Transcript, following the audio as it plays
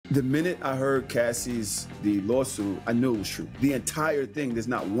The minute I heard the lawsuit, I knew it was true. The entire thing, there's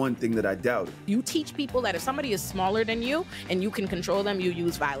not one thing that I doubted. You teach people that if somebody is smaller than you and you can control them, you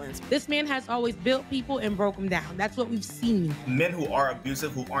use violence. This man has always built people and broke them down. That's what we've seen. Men who are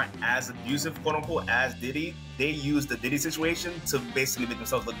abusive, who aren't as abusive, quote unquote, as Diddy, they use the Diddy situation to basically make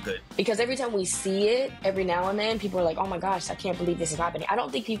themselves look good. Because every time we see it, every now and then, people are like, oh my gosh, I can't believe this is happening. I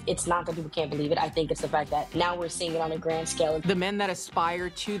don't think it's not that people can't believe it. I think it's the fact that now we're seeing it on a grand scale. The men that aspire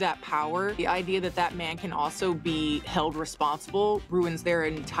to that power, the idea that that man can also be held responsible ruins their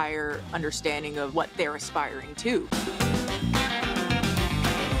entire understanding of what they're aspiring to.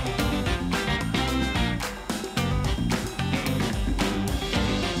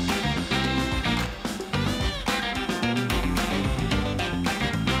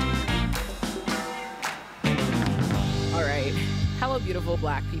 Hello, beautiful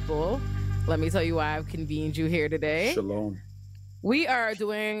Black people. Let me tell you why I've convened you here today. Shalom. We are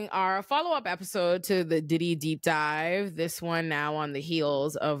doing our follow-up episode to the Diddy deep dive. This one now on the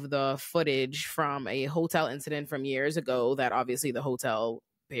heels of the footage from a hotel incident from years ago that obviously the hotel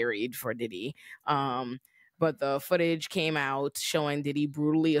buried for Diddy. But the footage came out showing Diddy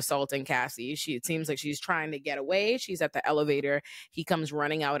brutally assaulting Cassie. It seems like she's trying to get away. She's at the elevator. He comes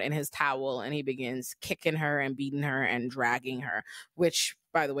running out in his towel and he begins kicking her and beating her and dragging her, which,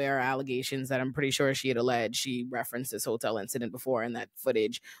 by the way, are allegations that I'm pretty sure she had alleged. She referenced this hotel incident before, and that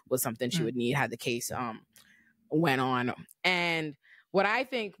footage was something she would need had the case went on. And what I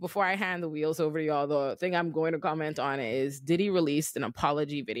think, before I hand the wheels over to y'all, the thing I'm going to comment on is Diddy released an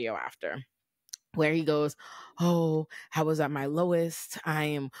apology video after, where he goes, oh, I was at my lowest. I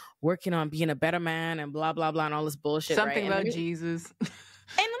am working on being a better man and blah, blah, blah, and all this bullshit. Something right? about Jesus. And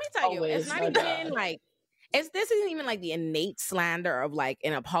let me tell you, it's not even like, this isn't even like the innate slander of like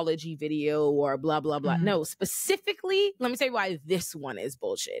an apology video or blah, blah, blah. No, specifically, let me tell you why this one is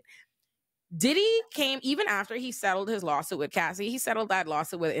bullshit. Diddy came, even after he settled his lawsuit with Cassie, he settled that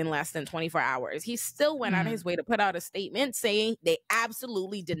lawsuit within less than 24 hours. He still went out of his way to put out a statement saying they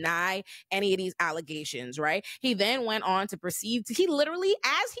absolutely deny any of these allegations, right? He then went on to proceed he literally,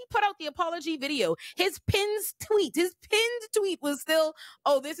 as he put out the apology video, his pinned tweet was still,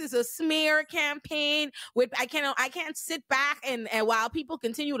 oh, this is a smear campaign. I can't sit back and while people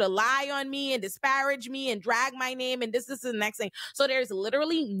continue to lie on me and disparage me and drag my name and this is the next thing. So there's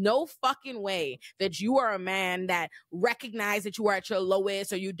literally no fucking way that you are a man that recognized that you are at your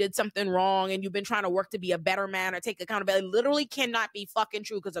lowest or you did something wrong and you've been trying to work to be a better man or take accountability. It literally cannot be fucking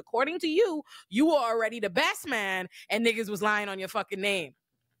true, because according to you, you were already the best man and niggas was lying on your fucking name.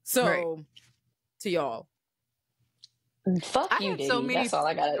 So to y'all, fuck you, Diddy. That's all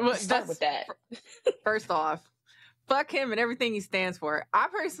I gotta start with that. First off, fuck him and everything he stands for. I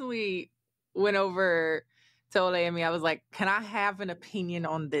personally went over to Olay and me. I was like, can I have an opinion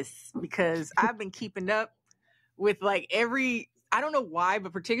on this? Because I've been keeping up with like I don't know why,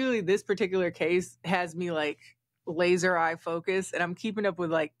 but particularly this particular case has me like laser eye focus, and I'm keeping up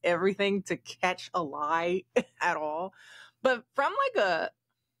with like everything to catch a lie at all. But from like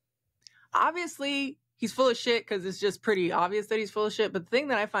obviously he's full of shit, because it's just pretty obvious that he's full of shit. But the thing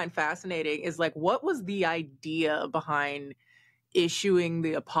that I find fascinating is like, what was the idea behind issuing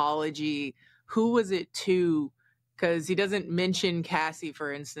the apology? Who was it to? Because he doesn't mention Cassie,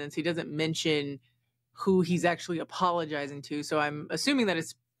 for instance. He doesn't mention who he's actually apologizing to. So I'm assuming that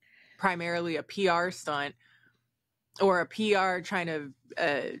it's primarily a PR stunt or a PR trying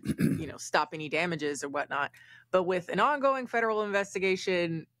to, stop any damages or whatnot. But with an ongoing federal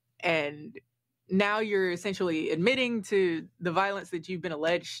investigation, and now you're essentially admitting to the violence that you've been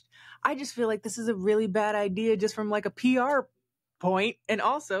alleged, I just feel like this is a really bad idea just from like a PR point. And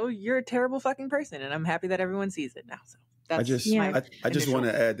also, you're a terrible fucking person, and I'm happy that everyone sees it now. So that's I just want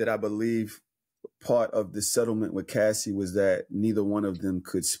to add that I believe part of the settlement with Cassie was that neither one of them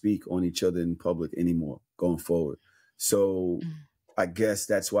could speak on each other in public anymore going forward. So I guess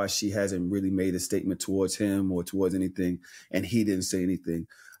that's why she hasn't really made a statement towards him or towards anything, and he didn't say anything.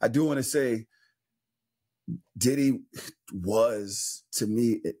 I do want to say Diddy was, to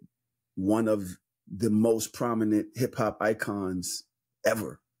me, one of the most prominent hip hop icons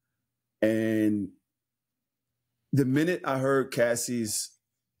ever. And the minute I heard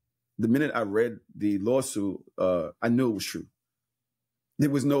the minute I read the lawsuit, I knew it was true. There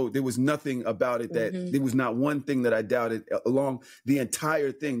was nothing about it that there was not one thing that I doubted along the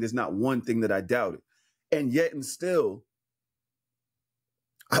entire thing. There's not one thing that I doubted. And yet and still,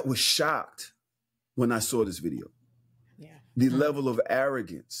 I was shocked when I saw this video. Yeah. The level of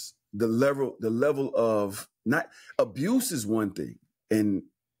arrogance, the level of not abuse is one thing, and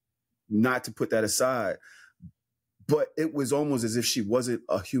not to put that aside, but it was almost as if she wasn't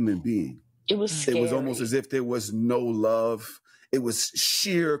a human being. It was scary. It was almost as if she wasn't a human being. It was scary. It was almost as if there was no love. It was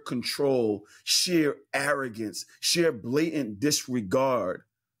sheer control, sheer arrogance, sheer blatant disregard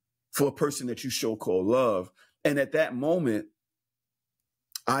for a person that you so call love. And at that moment,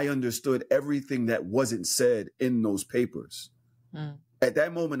 I understood everything that wasn't said in those papers. At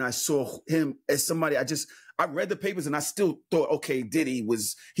that moment, I saw him as somebody, I read the papers and I still thought, okay, Diddy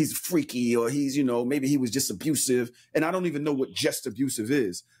he's freaky, or he's, maybe he was just abusive. And I don't even know what just abusive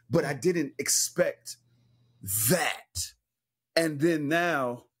is, but I didn't expect that. And then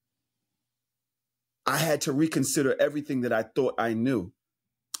now I had to reconsider everything that I thought I knew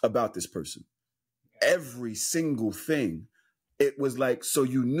about this person. Every single thing. It was like, so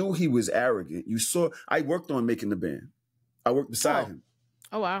you knew he was arrogant. I worked on making the band. I worked beside him.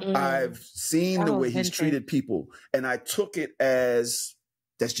 Oh, wow. I've seen the way he's treated people, and I took it as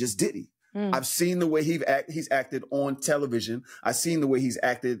that's just Diddy. I've seen the way he's acted on television. I've seen the way he's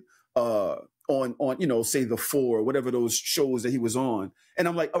acted on say The Four or whatever those shows that he was on. And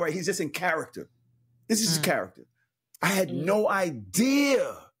I'm like, all right, he's just in character. This is his character. I had no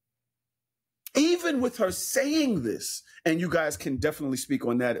idea, even with her saying this, and you guys can definitely speak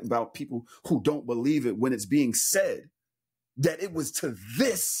on that about people who don't believe it when it's being said, that it was to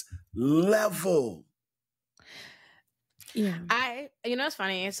this level. Yeah. It's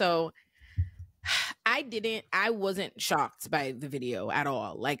funny. So I wasn't shocked by the video at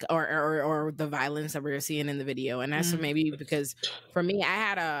all, like, or the violence that we were seeing in the video. And that's maybe because for me,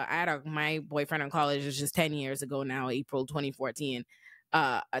 my boyfriend in college, was just 10 years ago now, April 2014,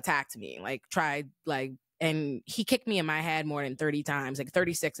 attacked me, and he kicked me in my head more than 30 times. Like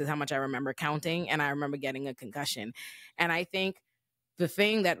 36 is how much I remember counting. And I remember getting a concussion. And I think the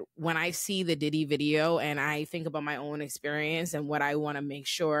thing that when I see the Diddy video and I think about my own experience and what I want to make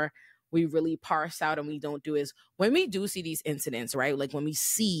sure we really parse out and we don't do is when we do see these incidents, right? Like when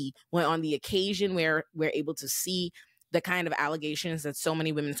on the occasion where we're able to see the kind of allegations that so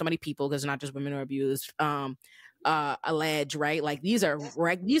many women, so many people, because not just women are abused, allege, right? Like these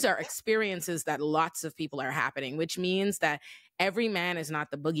are experiences that lots of people are happening, which means that every man is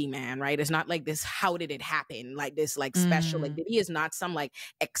not the boogeyman, right? It's not like this, how did it happen? Like this, like special, like Diddy is not some like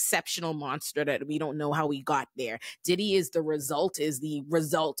exceptional monster that we don't know how we got there. Diddy is the result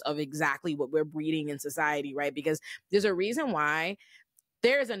of exactly what we're breeding in society, right? Because there's a reason why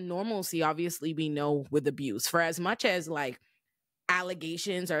there is a normalcy, obviously, we know, with abuse. For as much as like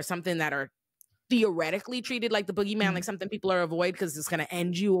allegations are something that are theoretically treated like the boogeyman, like something people are avoid because it's going to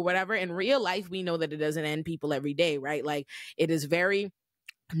end you or whatever. In real life, we know that it doesn't end people every day, right? Like it is very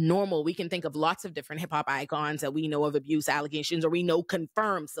normal. We can think of lots of different hip hop icons that we know of abuse allegations, or we know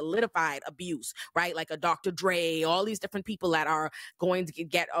confirmed, solidified abuse, right? Like a Dr. Dre, all these different people that are going to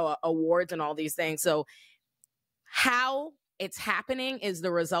get awards and all these things. So how it's happening is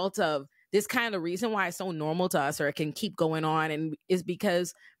the result of this kind of reason why it's so normal to us, or it can keep going on, and is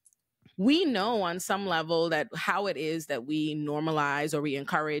because we know on some level that how it is that we normalize or we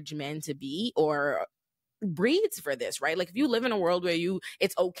encourage men to be, or breeds for this, right? Like if you live in a world where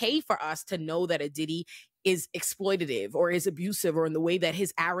it's okay for us to know that a Diddy is exploitative or is abusive, or in the way that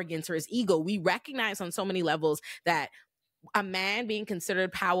his arrogance or his ego, we recognize on so many levels that a man being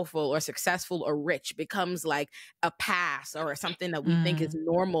considered powerful or successful or rich becomes like a pass or something that we think is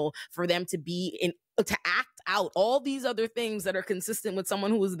normal for them to be to act out all these other things that are consistent with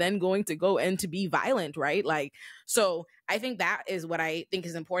someone who is then going to go and to be violent, right? Like, so I think that is what I think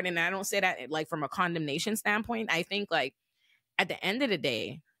is important. And I don't say that like from a condemnation standpoint. I think like at the end of the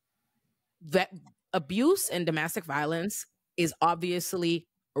day, that abuse and domestic violence is obviously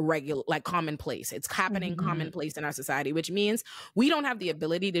regular, like commonplace. It's happening commonplace in our society, which means we don't have the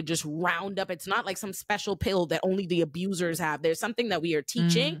ability to just round up. It's not like some special pill that only the abusers have. There's something that we are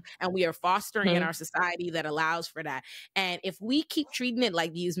teaching and we are fostering in our society that allows for that. And if we keep treating it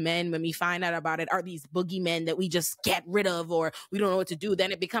like these men, when we find out about it, are these boogeymen that we just get rid of, or we don't know what to do,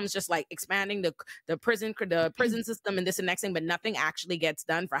 then it becomes just like expanding the prison system and this and next thing, but nothing actually gets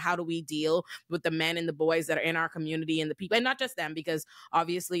done for how do we deal with the men and the boys that are in our community and the people, and not just them, because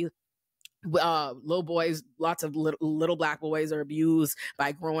obviously little boys, lots of little black boys are abused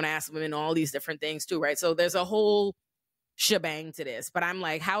by grown-ass women, all these different things too, right? So there's a whole shebang to this, but I'm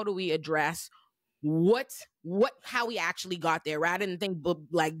like, how do we address how we actually got there, rather than think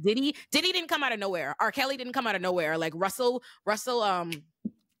like Diddy didn't come out of nowhere, R. Kelly didn't come out of nowhere, like Russell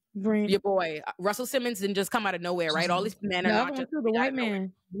your boy Russell Simmons didn't just come out of nowhere, right? All these men are not just the white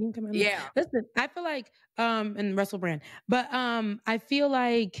man. Yeah, listen, I feel like and Russell Brand, but I feel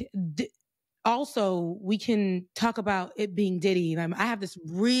like also we can talk about it being Diddy. I have this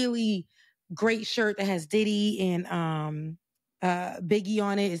really great shirt that has Diddy and Biggie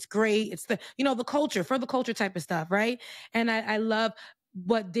on it. It's great. It's the, you know, the culture, for the culture type of stuff, right? And I love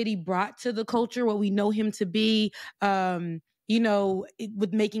what Diddy brought to the culture, what we know him to be. You know,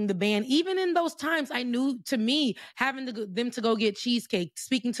 with making the band, even in those times, I knew, to me, having them to go get cheesecake,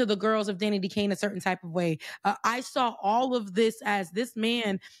 speaking to the girls of Danny Decane a certain type of way. I saw all of this as this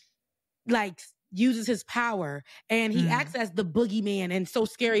man, like, uses his power and he acts as the boogeyman and so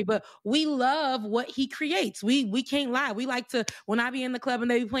scary, but we love what he creates. We can't lie. We like to, when I be in the club and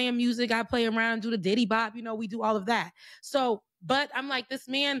they be playing music, I play around, do the Diddy bop, you know, we do all of that. So, but I'm like, this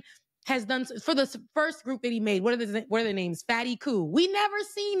man has done, for the first group that he made, what are their names? Fatty Cool. We never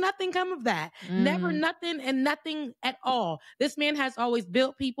seen nothing come of that. Never nothing and nothing at all. This man has always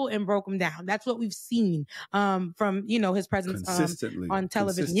built people and broke them down. That's what we've seen from, you know, his presence on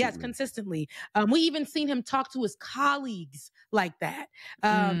television. Yes, consistently. We even seen him talk to his colleagues like that.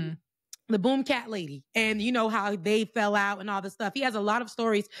 The Boom Cat lady, and you know how they fell out and all this stuff. He has a lot of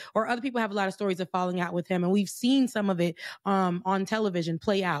stories, or other people have a lot of stories of falling out with him, and we've seen some of it on television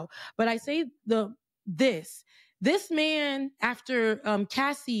play out. But I say this man, after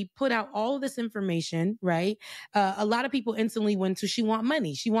Cassie put out all of this information, right? A lot of people instantly went to, she want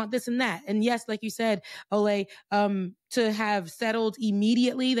money, she want this and that. And yes, like you said, Olay, to have settled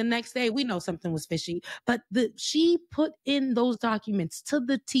immediately the next day, we know something was fishy. But she put in those documents to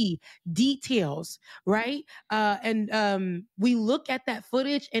the T, details, right? And we look at that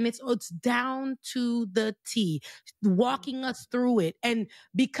footage, and it's down to the T, walking us through it. And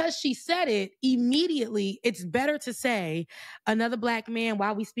because she said it immediately, it's better to say, another black man, why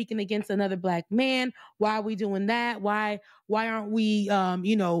are we speaking against another black man? Why are we doing that? Why aren't we,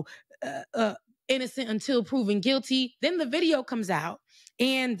 innocent until proven guilty? Then the video comes out,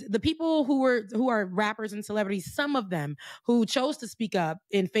 and the people who are rappers and celebrities, some of them who chose to speak up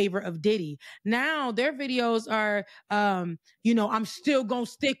in favor of Diddy, now their videos are, I'm still gonna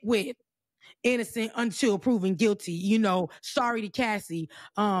stick with innocent until proven guilty, you know, sorry to Cassie,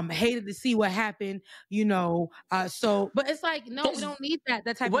 hated to see what happened, you know, so, but it's like, no, we don't need that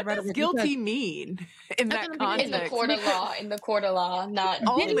type of rhetoric. What does guilty mean in that context? In the court of law, not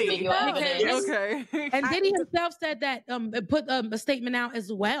only video evidence. Okay. And Diddy himself said that, put a statement out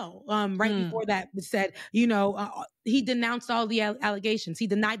as well, right before that, said, you know, he denounced all the allegations. He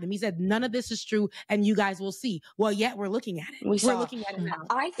denied them. He said, none of this is true, and you guys will see. Well, yet we're looking at it. We're looking at it now.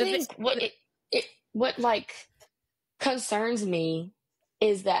 I think what like concerns me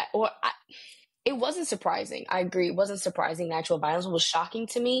is that, it wasn't surprising. I agree. It wasn't surprising. The actual violence was shocking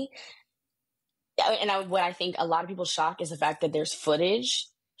to me. And what I think a lot of people shock is the fact that there's footage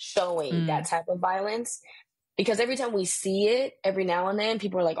showing that type of violence. Because every time we see it, every now and then,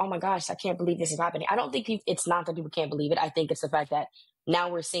 people are like, oh my gosh, I can't believe this is happening. I don't think it's not that people can't believe it. I think it's the fact that now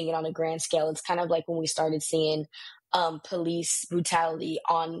we're seeing it on a grand scale. It's kind of like when we started seeing police brutality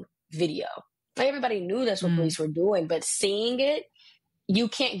on video. Like, everybody knew that's what police were doing, but seeing it, you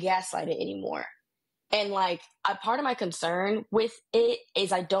can't gaslight it anymore. And like, a part of my concern with it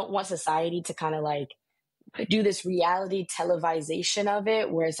is I don't want society to kind of like do this reality televisation of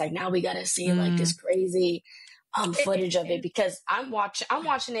it, where it's like, now we gotta see like this crazy footage of it, because I'm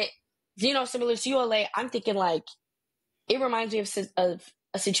watching it, you know, similar to you, Olay. I'm thinking like, it reminds me of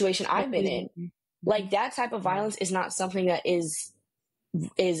a situation I've been in. Like, that type of violence is not something that is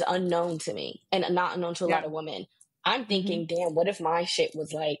unknown to me, and not unknown to a lot of women. I'm thinking, damn, what if my shit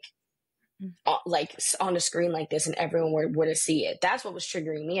was like on the screen like this, and everyone were to see it? That's what was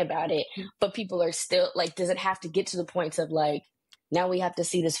triggering me about it. But people are still like, does it have to get to the point of like, now we have to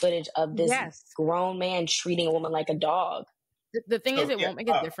see this footage of this grown man treating a woman like a dog? The thing is, it won't make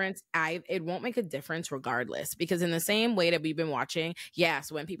a difference. It won't make a difference regardless, because in the same way that we've been watching,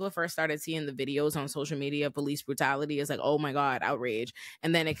 yes, when people first started seeing the videos on social media of police brutality, it's like, oh my God, outrage.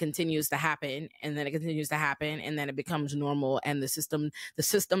 And then it continues to happen, and then it continues to happen, and then it becomes normal, and the system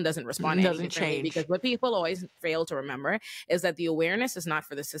doesn't respond. It doesn't change. Because what people always fail to remember is that the awareness is not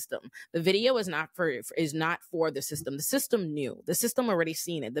for the system. The video is not for the system. The system knew. The system already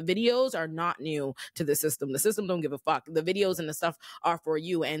seen it. The videos are not new to the system. The system don't give a fuck. The videos and the stuff are for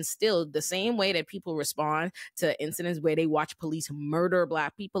you. And still, the same way that people respond to incidents where they watch police murder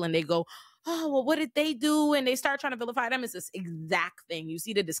Black people and they go, oh, well, what did they do? And they start trying to vilify them. It's this exact thing. You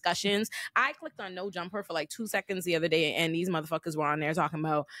see the discussions. I clicked on No Jumper for like 2 seconds the other day, and these motherfuckers were on there talking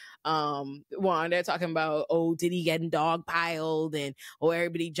about, oh, Diddy getting dog piled, and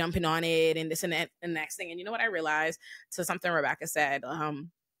everybody jumping on it, and this and that, and next thing. And you know what I realized? To something Rebecca said,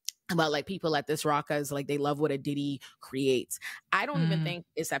 about like people at this Rockas, like they love what a Diddy creates. I don't even think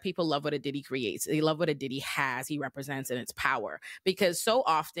it's that people love what a Diddy creates. They love what a Diddy has, he represents, and its power. Because so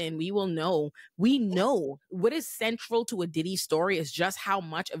often we know what is central to a Diddy story is just how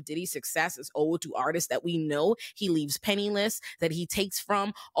much of Diddy's success is owed to artists that we know he leaves penniless, that he takes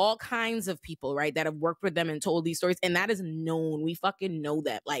from all kinds of people, right, that have worked with them and told these stories. And that is known. We fucking know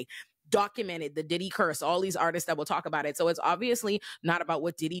that. Like, documented, the Diddy curse, all these artists that will talk about it. So it's obviously not about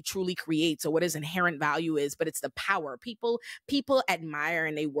what Diddy truly creates or what his inherent value is, but it's the power. People admire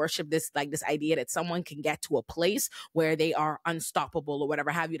and they worship this, like this idea that someone can get to a place where they are unstoppable or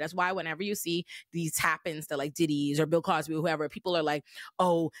whatever have you. That's why whenever you see these happens to like Diddy's or Bill Cosby or whoever, people are like,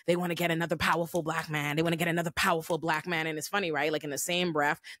 oh, they want to get another powerful black man. They want to get another powerful black man. And it's funny, right? Like in the same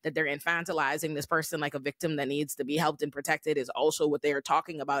breath that they're infantilizing this person like a victim that needs to be helped and protected is also what they are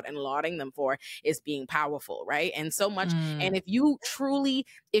talking about and lauding them for is being powerful, right? And so much. And if you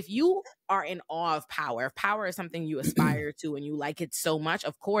are in awe of power, if power is something you aspire to and you like it so much,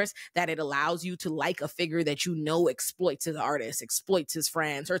 of course, that it allows you to like a figure that you know exploits his artists, exploits his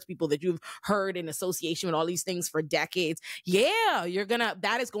friends, hurts people that you've heard in association with all these things for decades. Yeah,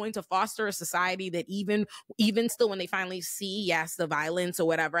 that is going to foster a society that even still when they finally see, yes, the violence or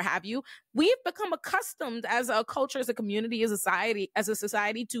whatever have you, we've become accustomed as a culture, as a community, as a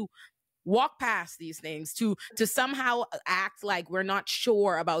society to walk past these things, to somehow act like we're not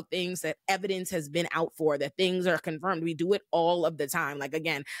sure about things that evidence has been out for, that things are confirmed. We do it all of the time. Like,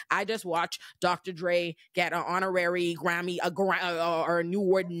 again, I just watched Dr. Dre get an honorary Grammy or a new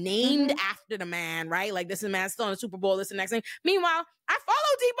award named after the man, right? Like, this is man still in the Super Bowl, this and next thing. Meanwhile, I follow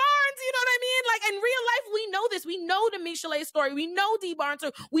D Barnes, you know what I mean? Like, in real life, we know this. We know the Michelet story. We know D Barnes.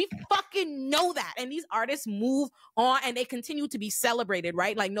 So we fucking know that. And these artists move on and they continue to be celebrated,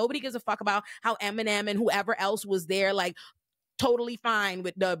 right? Like, nobody gives a fuck about how Eminem and whoever else was there, like, totally fine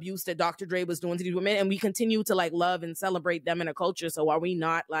with the abuse that Dr. Dre was doing to these women. And we continue to, like, love and celebrate them in a culture. So are we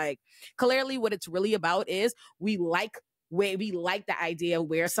not, like, clearly what it's really about is we like the idea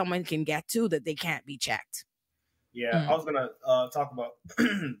where someone can get to that they can't be checked. Yeah, I was gonna talk about.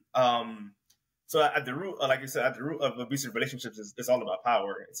 So at the root, like you said, at the root of abusive relationships it's all about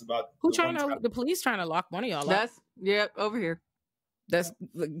power. It's about the police trying to lock one of y'all up. Over here. That's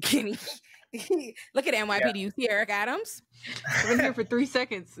Kenny. Look at NYPD. You see Eric Adams? I've been here for 3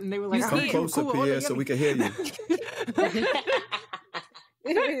 seconds, and they were like, "Come closer, Pierre, so we can hear you."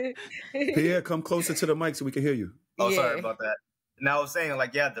 Pierre, come closer to the mic so we can hear you. Oh, sorry about that. Now I was saying,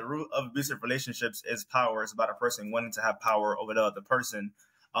 like, yeah, the root of abusive relationships is power. It's about a person wanting to have power over the other person.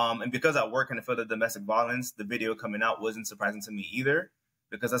 And because I work in the field of domestic violence, the video coming out wasn't surprising to me either,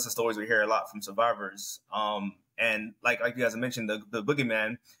 because that's the stories we hear a lot from survivors. And like you guys mentioned, the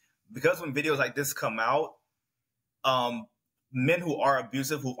boogeyman, because when videos like this come out, men who are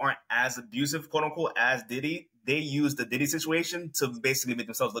abusive, who aren't as abusive, quote unquote, as Diddy, they use the Diddy situation to basically make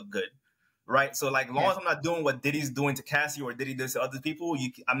themselves look good. Right. So, like, long as I'm not doing what Diddy's doing to Cassie or Diddy does to other people,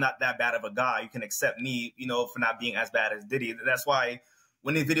 I'm not that bad of a guy. You can accept me, for not being as bad as Diddy. That's why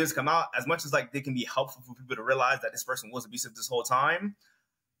when these videos come out, as much as like they can be helpful for people to realize that this person was abusive this whole time,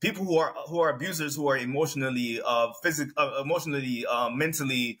 people who are abusers, who are emotionally,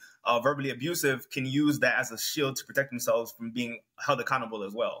 mentally, verbally abusive, can use that as a shield to protect themselves from being held accountable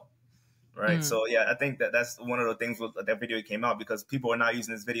as well. Right. So, yeah, I think that's one of the things with that video came out, because people are now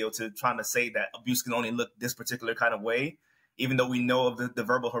using this video to trying to say that abuse can only look this particular kind of way, even though we know of the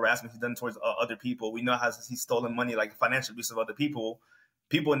verbal harassment he's done towards other people. We know how he's stolen money, like financial abuse of other people.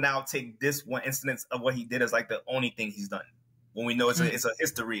 People now take this one instance of what he did as like the only thing he's done, when we know it's a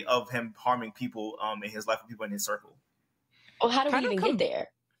history of him harming people in his life and people in his circle. Well, how do we even get there?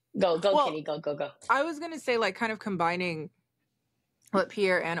 Go, Kenny, go. I was going to say, like, kind of combining what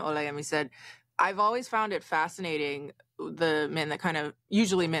Pierre and Olay said, I've always found it fascinating, the men that kind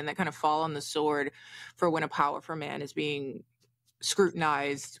of fall on the sword for when a powerful man is being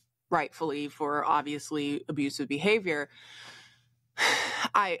scrutinized rightfully for obviously abusive behavior.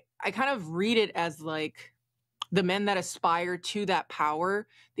 I kind of read it as like the men that aspire to that power,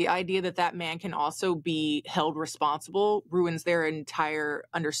 the idea that that man can also be held responsible ruins their entire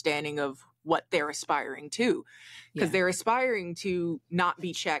understanding of what they're aspiring to, because they're aspiring to not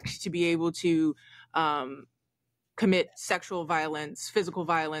be checked, to be able to commit sexual violence, physical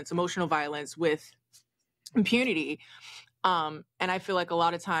violence, emotional violence with impunity. And I feel like a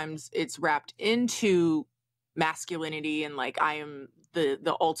lot of times it's wrapped into masculinity and like, I am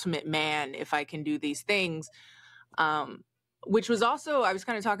the ultimate man if I can do these things. Which was also, I was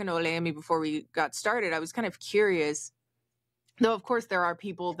kind of talking to Olay before we got started. I was kind of curious, though, of course, there are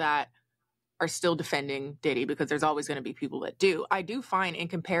people that are still defending Diddy, because there's always going to be people that do. I do find, in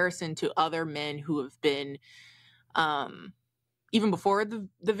comparison to other men who have been, even before the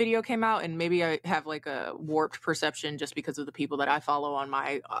video came out, and maybe I have like a warped perception just because of the people that I follow on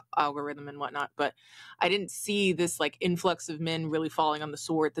my algorithm and whatnot, but I didn't see this like influx of men really falling on the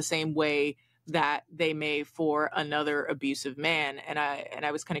sword the same way that they may for another abusive man. And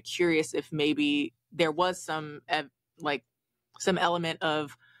I was kind of curious if maybe there was some element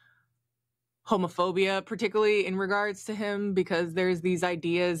of homophobia, particularly in regards to him, because there's these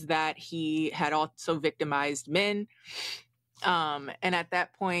ideas that he had also victimized men. And at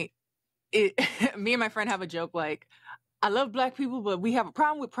that point, me and my friend have a joke like, I love Black people, but we have a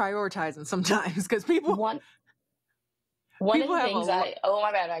problem with prioritizing sometimes, because people... One of the things oh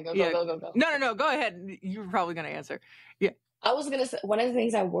my bad, I go. No, go ahead. You were probably going to answer. Yeah. I was going to say, one of the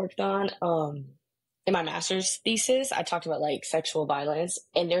things I worked on in my master's thesis, I talked about like sexual violence,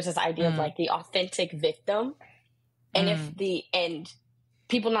 and there's this idea of like the authentic victim. And and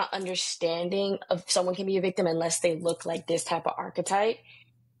people not understanding of someone can be a victim unless they look like this type of archetype.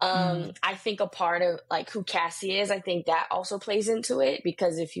 I think a part of like who Cassie is, I think that also plays into it,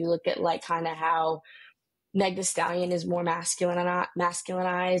 because if you look at like kind of how Meg Thee Stallion is more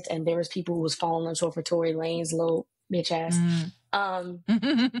masculinized, and there was people who was falling on for Tory Lanez little bitch ass. And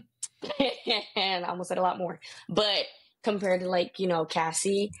I almost said a lot more, but compared to like, you know,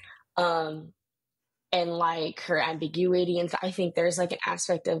 Cassie, and like her ambiguity, and I think there's like an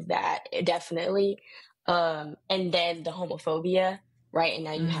aspect of that, definitely. And then the homophobia, right? And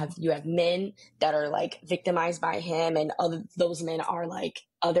now you have men that are like victimized by him, and those men are like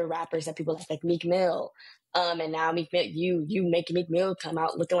other rappers that people like Meek Mill. And now Meek Mill, you make Meek Mill come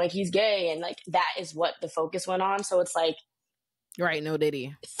out looking like he's gay, and like that is what the focus went on. So it's like, right, no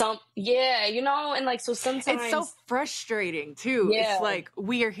Diddy. You know, and like so sometimes it's so frustrating too. Yeah. It's like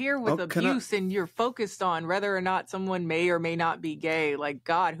we are here with abuse, and you're focused on whether or not someone may or may not be gay. Like,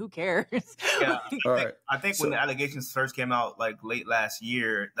 God, who cares? Yeah, I think when the allegations first came out, like late last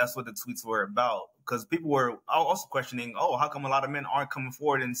year, that's what the tweets were about. Because people were also questioning, how come a lot of men aren't coming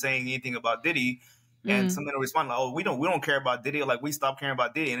forward and saying anything about Diddy? And some men will respond like, we don't care about Diddy. Like, we stopped caring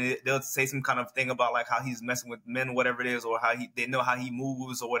about Diddy. And they'll say some kind of thing about like how he's messing with men, whatever it is, or how they know how he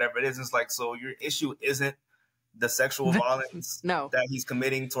moves or whatever it is. It's like, so your issue isn't the sexual violence that he's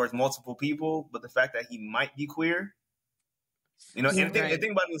committing towards multiple people, but the fact that he might be queer. You know, and the thing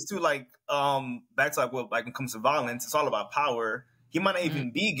about it is too, like, back to like what like when it comes to violence, it's all about power. He might not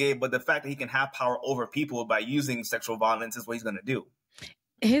even be gay, but the fact that he can have power over people by using sexual violence is what he's gonna do.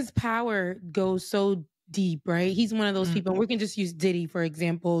 His power goes so deep, right? He's one of those people. We can just use Diddy, for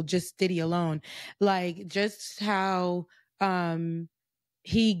example, just Diddy alone. Like, just how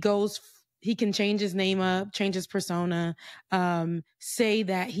he can change his name up, change his persona, say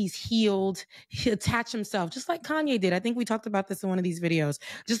that he's healed, he attach himself, just like Kanye did. I think we talked about this in one of these videos.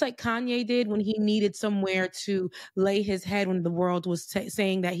 Just like Kanye did when he needed somewhere to lay his head when the world was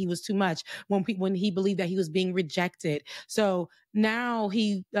saying that he was too much, when he believed that he was being rejected. So now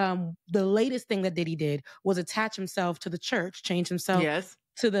the latest thing that Diddy did was attach himself to the church, change himself. Yes.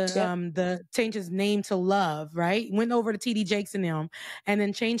 To the change his name to Love, right? Went over to TD Jakes and them, and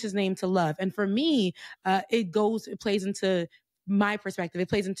then changed his name to Love. And for me, it plays into my perspective. It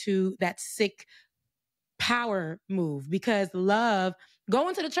plays into that sick power move, because Love,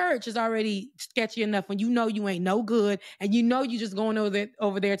 going to the church is already sketchy enough when you know you ain't no good, and you know you just going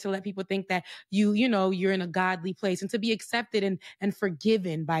over there to let people think that you're in a godly place and to be accepted and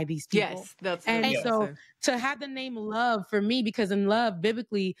forgiven by these people. Yes, that's so to have the name Love, for me, because in love,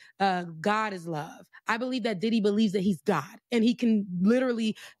 biblically, God is love. I believe that Diddy believes that he's God, and he can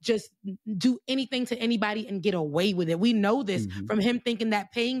literally just do anything to anybody and get away with it. We know this from him thinking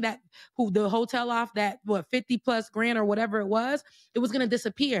that paying the hotel off, that 50 plus grand or whatever it was going to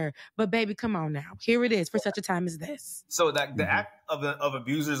disappear. But baby, come on now. Here it is for such a time as this. So that the act of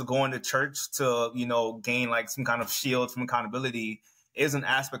abusers going to church to, gain like some kind of shield from accountability is an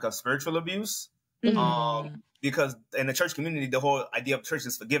aspect of spiritual abuse. Because in the church community, the whole idea of church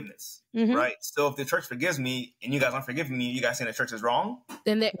is forgiveness, right? So if the church forgives me and you guys aren't forgiving me, you guys saying the church is wrong.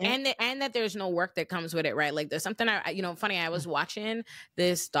 And that there's no work that comes with it, right? Like there's something funny. I was watching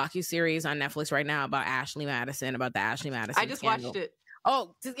this docuseries on Netflix right now about the Ashley Madison I just scandal. Watched it.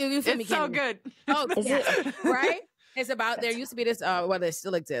 Oh, it's so good. Oh, right? It's about, there used to be this, there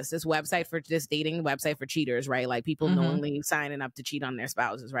still exists, this website for this dating website for cheaters, right? Like people knowingly signing up to cheat on their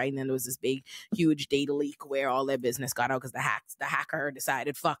spouses, right? And then there was this big, huge data leak where all their business got out because the hacker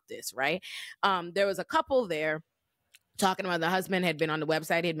decided, fuck this, right? There was a couple there talking about the husband had been on the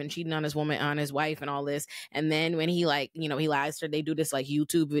website, had been cheating on his wife and all this. And then when he like, you know, he lies to her, they do this like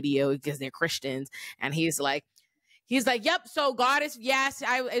YouTube video because they're Christians. And he's like, yep. So God is, yes,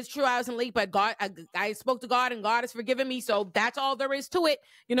 it's true. I was in leak, but God, I spoke to God and God has forgiven me. So that's all there is to it.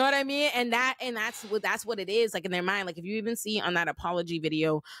 You know what I mean? And that's what it is like in their mind. Like if you even see on that apology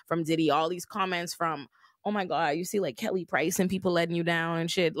video from Diddy, all these comments from, oh my God, you see like Kelly Price and people letting you down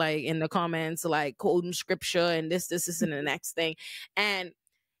and shit, like in the comments, like quoting scripture and this and the next thing. And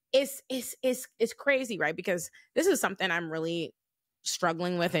it's crazy, right? Because this is something I'm really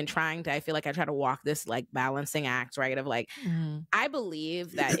struggling with and I feel like I try to walk this like balancing act, right? Of like, I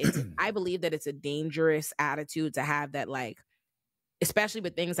believe that it's a dangerous attitude to have, that like, especially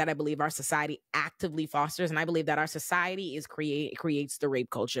with things that I believe our society actively fosters. And I believe that our society creates the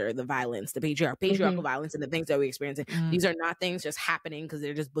rape culture, the violence, the patriarchal violence, and the things that we experience. These are not things just happening because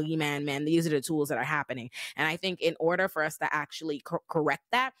they're just boogeyman men. These are the tools that are happening. And I think in order for us to actually correct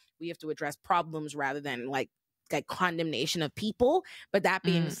that, we have to address problems rather than like condemnation of people. But that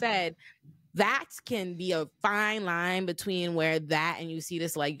being said, that can be a fine line between where that, and you see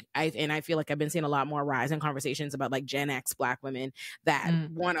this like, I feel like I've been seeing a lot more rise in conversations about like Gen X Black women that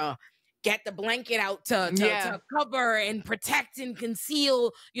want to get the blanket out to cover and protect and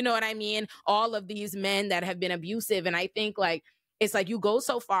conceal, you know what I mean? All of these men that have been abusive. And I think like, it's like you go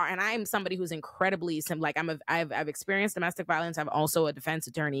so far, and I'm somebody who's incredibly like I've experienced domestic violence. I'm also a defense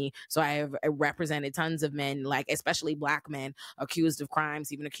attorney, so I have represented tons of men, like especially Black men, accused of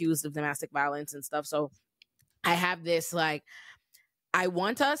crimes, even accused of domestic violence and stuff. So I have this like, I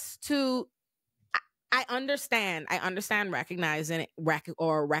want us to. I understand recognizing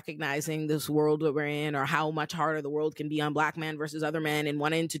this world that we're in, or how much harder the world can be on Black men versus other men, and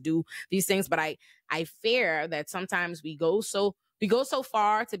wanting to do these things. But I fear that sometimes we go so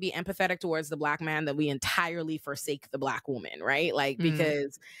far to be empathetic towards the Black man that we entirely forsake the Black woman, right? Like,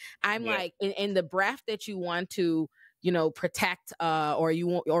 because I'm like, in the breath that you want to, you know, protect, or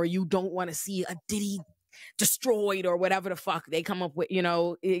you don't want to see a Diddy destroyed or whatever the fuck they come up with, you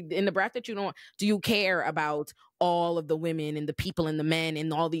know, in the breath that you don't, do you care about all of the women and the people and the men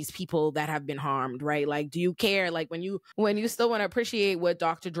and all these people that have been harmed, right? Like, do you care, like when you still want to appreciate what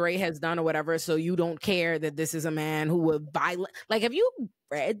Dr. Dre has done or whatever, so you don't care that this is a man who would violent, like, have you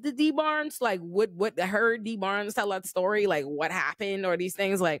read the D Barnes, like what heard D Barnes tell that story, like what happened, or these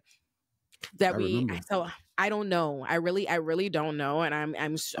things like that so I don't know, I really don't know, and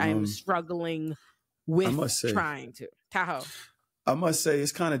I'm struggling with trying to. Tahoe, I must say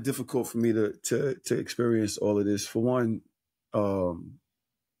it's kind of difficult for me to experience all of this. For one,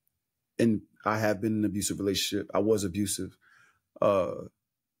 and I have been in an abusive relationship. I was abusive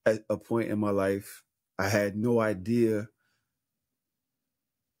at a point in my life. I had no idea.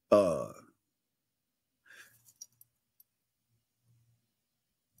 I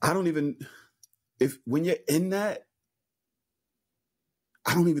don't even, when you're in that,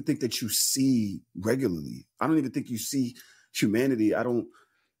 I don't even think that you see regularly. I don't even think you see humanity. I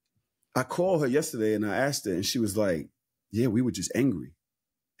called her yesterday and I asked her, and she was like, yeah, we were just angry.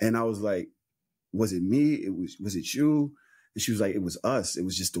 And I was like, was it me? Was it you? And she was like, it was us. It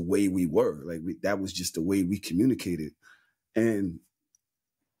was just the way we were. Like that was just the way we communicated. And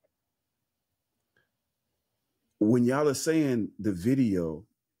when y'all are saying the video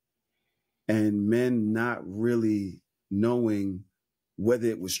and men not really knowing whether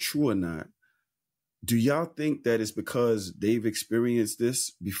it was true or not, do y'all think that it's because they've experienced this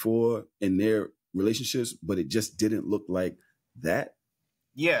before in their relationships, but it just didn't look like that?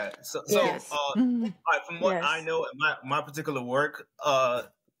 Yeah. So Yes. from what I know in my particular work,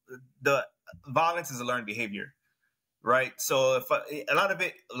 the violence is a learned behavior, right? So if a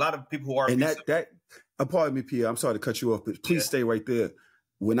lot of people who are and pardon me, Pia, I'm sorry to cut you off, but please stay right there.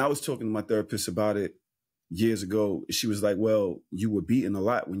 When I was talking to my therapist about it years ago, she was like, well, you were beaten a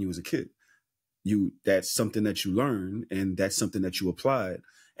lot when you was a kid. That's something that you learned, and that's something that you applied.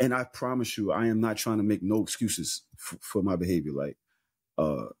 And I promise you, I am not trying to make no excuses for my behavior. Like,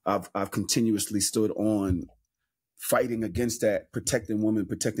 I've continuously stood on fighting against that, protecting women,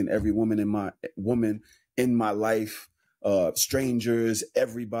 protecting every woman in my life, strangers,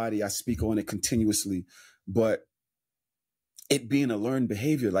 everybody. I speak on it continuously, but it being a learned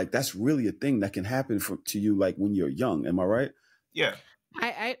behavior, like that's really a thing that can happen to you, like when you're young. Am I right? Yeah.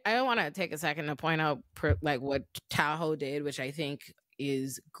 I want to take a second to point out like what Tahoe did, which I think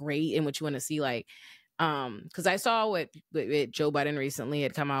is great, and what you want to see, like, because I saw what Joe Budden recently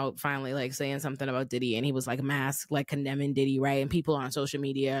had come out finally, like saying something about Diddy, and he was like condemning Diddy, right? And people on social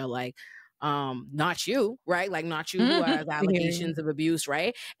media are like, not you, right? Like not you who has allegations of abuse,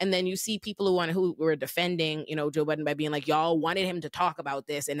 right? And then you see people who were defending, you know, Joe Budden by being like, y'all wanted him to talk about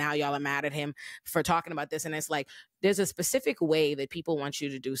this, and now y'all are mad at him for talking about this. And it's like, there's a specific way that people want you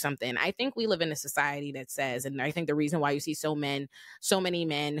to do something. I think we live in a society that says, and I think the reason why you see so many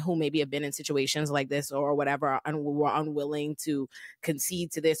men who maybe have been in situations like this or whatever were unwilling to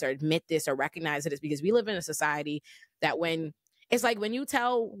concede to this or admit this or recognize it is because we live in a society that it's like when you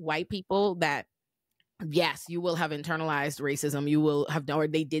tell white people that, yes, you will have internalized racism. You will have, or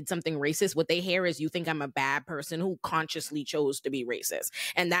they did something racist. What they hear is, you think I'm a bad person who consciously chose to be racist.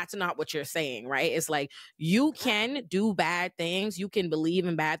 And that's not what you're saying, right? It's like, you can do bad things. You can believe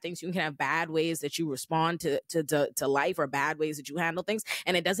in bad things. You can have bad ways that you respond to life or bad ways that you handle things.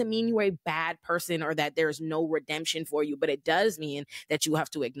 And it doesn't mean you're a bad person or that there's no redemption for you, but it does mean that you have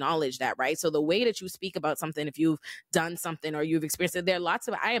to acknowledge that, right? So the way that you speak about something, if you've done something or you've experienced it, there are lots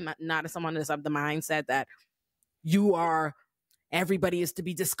of, I am not someone that's of the mindset that everybody is to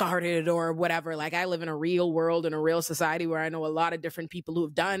be discarded or whatever. Like, I live in a real world, in a real society where I know a lot of different people who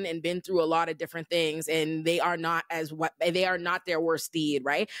have done and been through a lot of different things, and they are not their worst deed,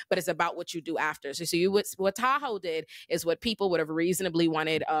 right? But it's about what you do after. So what Tahoe did is what people would have reasonably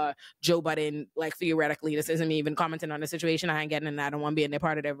wanted Joe Budden, like, theoretically, this isn't me even commenting on the situation, I ain't getting in that, I don't want to be in a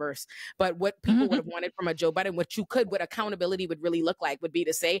part of their verse, but what people would have wanted from a Joe Budden, what accountability would really look like, would be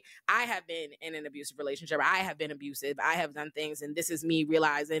to say, I have been in an abusive relationship, I have been abusive, I have done things, and this is me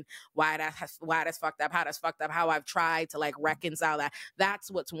realizing why that's fucked up, how I've tried to, like, reconcile that.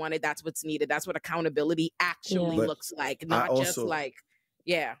 That's what's wanted. That's what's needed. That's what accountability actually looks like. Not just like,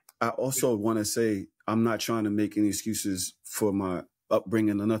 I also want to say, I'm not trying to make any excuses for my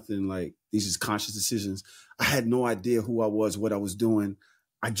upbringing or nothing. Like, these is conscious decisions. I had no idea who I was, what I was doing.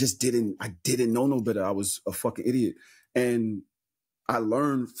 I didn't know no better. I was a fucking idiot. And I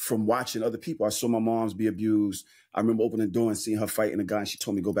learned from watching other people. I saw my moms be abused. I remember opening the door and seeing her fighting a guy, and she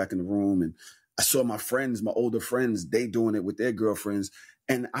told me to go back in the room. And I saw my friends, my older friends, they doing it with their girlfriends.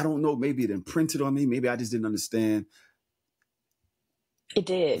 And I don't know, maybe it imprinted on me. Maybe I just didn't understand. It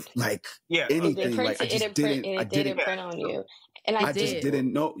did. Like, anything. It did imprint on you. And I just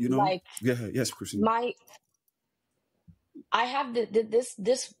didn't know, you know? Like, yes, Christine. I have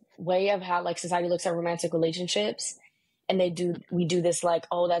this way of how, like, society looks at romantic relationships. And we do this, like,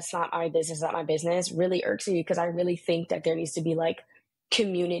 oh, that's not my business, not my business, really irks me, because I really think that there needs to be, like,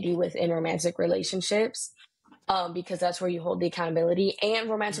 community within romantic relationships, because that's where you hold the accountability. And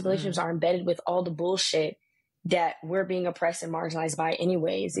romantic relationships are embedded with all the bullshit that we're being oppressed and marginalized by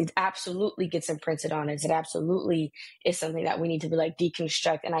anyways. It absolutely gets imprinted on us. It absolutely is something that we need to be, like,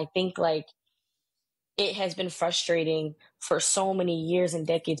 deconstruct. And I think, like, it has been frustrating for so many years and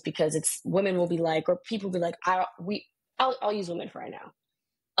decades, because women will be like, or people will be like, I'll use women for right now.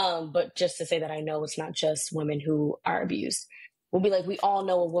 But just to say that I know it's not just women who are abused. We'll be like, we all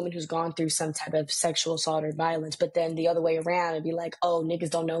know a woman who's gone through some type of sexual assault or violence, but then the other way around, it'd be like, oh,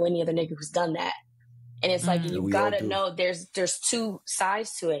 niggas don't know any other nigga who's done that. And it's like, you gotta know there's two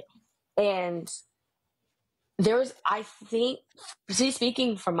sides to it. And I think,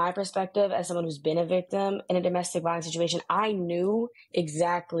 speaking from my perspective as someone who's been a victim in a domestic violence situation, I knew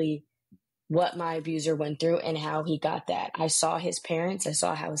exactly what my abuser went through and how he got that. I saw his parents. I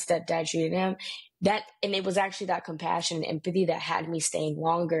saw how his stepdad treated him. And it was actually that compassion and empathy that had me staying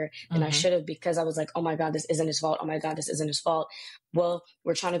longer than I should have, because I was like, oh my God, this isn't his fault. Oh my God, this isn't his fault. Well,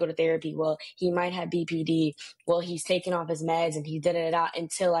 we're trying to go to therapy. Well, he might have BPD. Well, he's taking off his meds and he did it out,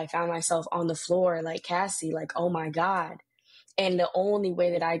 until I found myself on the floor like Cassie, like, oh my God. And the only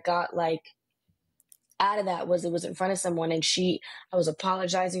way that I got, like, out of that was, it was in front of someone, and I was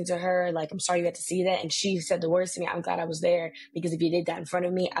apologizing to her, like, I'm sorry you had to see that. And she said the words to me, I'm glad I was there, because if you did that in front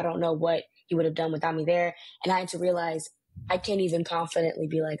of me, I don't know what he would have done without me there. And I had to realize I can't even confidently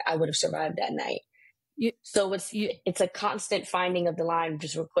be like, I would have survived that night. So it's a constant finding of the line,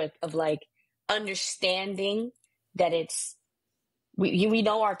 just real quick, of, like, understanding that we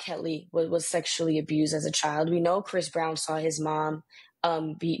know R. Kelly was sexually abused as a child. We know Chris Brown saw his mom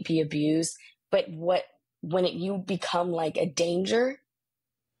be abused. But when you become, like, a danger,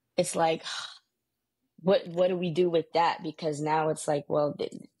 it's like, what do we do with that? Because now it's like, well,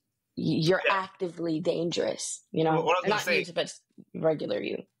 you're actively dangerous, you know, not you, but regular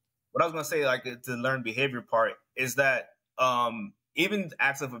you. What I was going to say, like, to learn behavior part, is that even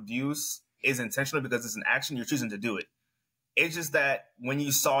acts of abuse is intentional, because it's an action, you're choosing to do it. It's just that when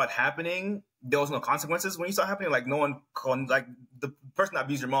you saw it happening, there was no consequences. When you saw it happening, like, no one, like, the person that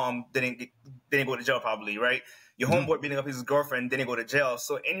abused your mom didn't go to jail, probably, right? Your homeboy beating up his girlfriend didn't go to jail.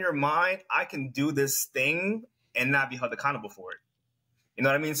 So in your mind, I can do this thing and not be held accountable for it. You know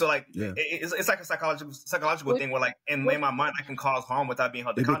what I mean? So like, it's like a psychological thing where like in my mind I can cause harm without being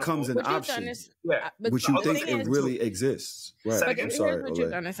held accountable. It becomes an option. But which you think it really exists. Right. But here's what you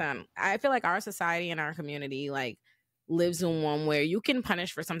understand. I feel like our society and our community like lives in one where you can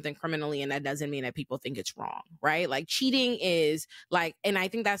punish for something criminally and that doesn't mean that people think it's wrong, right? Like cheating is like, and I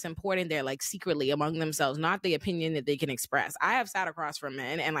think that's important. They're like secretly among themselves, not the opinion that they can express. I have sat across from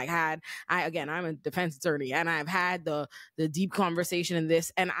men and like I'm a defense attorney and I've had the deep conversation in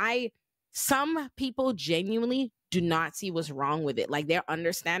this, and some people genuinely do not see what's wrong with it. Like their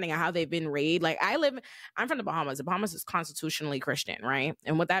understanding of how they've been raised. Like I'm from the Bahamas. The Bahamas is constitutionally Christian, right?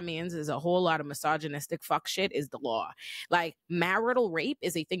 And what that means is a whole lot of misogynistic fuck shit is the law. Like marital rape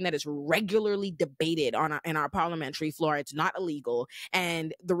is a thing that is regularly debated in our parliamentary floor. It's not illegal.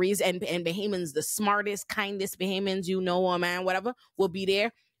 And the reason, and Bahamians, the smartest, kindest Bahamians, man, whatever, will be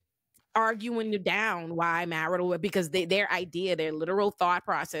there arguing you down why marital, because their idea, their literal thought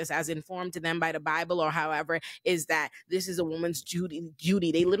process as informed to them by the Bible or however, is that this is a woman's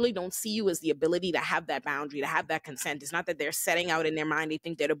duty. They literally don't see you as the ability to have that boundary, to have that consent. It's not that they're setting out in their mind, they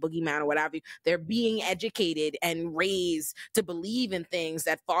think they're the boogeyman or whatever. They're being educated and raised to believe in things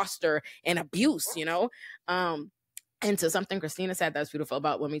that foster an abuse, And to something Christina said that's beautiful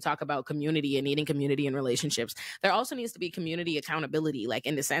about when we talk about community and needing community in relationships, there also needs to be community accountability, like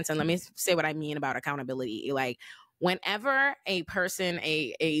in the sense, and let me say what I mean about accountability. Like whenever a person,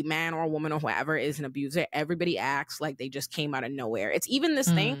 a man or a woman or whoever is an abuser, everybody acts like they just came out of nowhere. It's even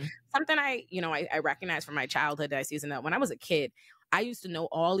this thing, something I recognize from my childhood that I see as when I was a kid. I used to know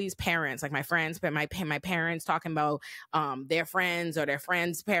all these parents, like my friends, but my parents talking about their friends or their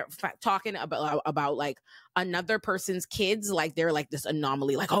friends talking about like another person's kids, like they're like this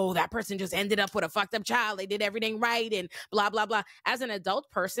anomaly, like, oh, that person just ended up with a fucked up child. They did everything right and blah, blah, blah. As an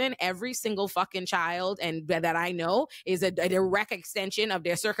adult person, every single fucking child and that I know is a direct extension of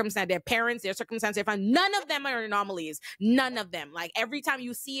their circumstance, their parents, their circumstance. None of them are anomalies. None of them. Like every time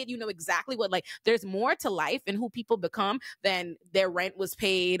you see it, you know exactly what, like there's more to life and who people become than their rent was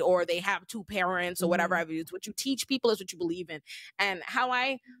paid or they have two parents or whatever. It's what you teach people is what you believe in. And how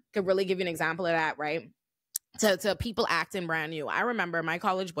I could really give you an example of that, right? To people acting brand new. I remember my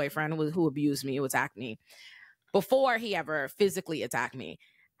college boyfriend who abused me, who attacked me, before he ever physically attacked me.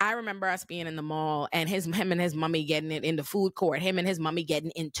 I remember us being in the mall and him and his mommy getting it in the food court, him and his mommy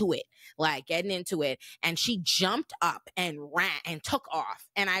getting into it. And she jumped up and ran and took off.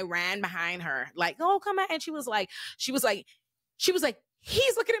 And I ran behind her like, oh, come on. And she was like, he's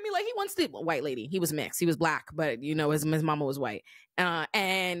looking at me like he wants to, white lady. He was mixed. He was black, but his mama was white.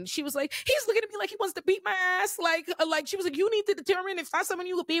 And she was like, he's looking at me like he wants to beat my ass. Like she was like, you need to determine if that's someone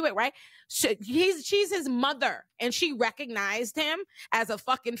you could be with, right? She's his mother, and she recognized him as a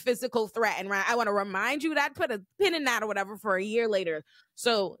fucking physical threat. And I want to remind you that, put a pin in that or whatever for a year later.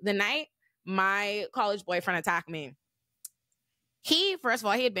 So the night my college boyfriend attacked me, first of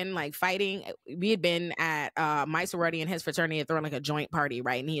all, he had been like fighting. We had been at my sorority and his fraternity had thrown like a joint party,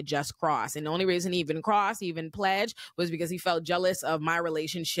 right? And he had just crossed. And the only reason he even pledged was because he felt jealous of my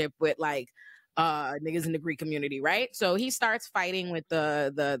relationship with like niggas in the Greek community, right? So he starts fighting with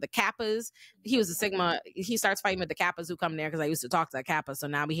the Kappas. He was a Sigma. He starts fighting with the Kappas who come there because I used to talk to the Kappas. So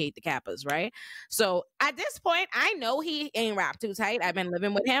now we hate the Kappas, right? So at this point, I know he ain't wrapped too tight. I've been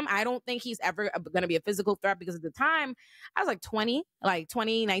living with him. I don't think he's ever going to be a physical threat because at the time I was like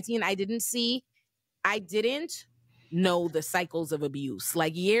 2019. I didn't know the cycles of abuse.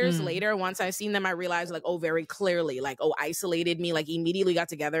 Like years later, once I've seen them, I realized like, oh, very clearly, like, oh, isolated me, like immediately got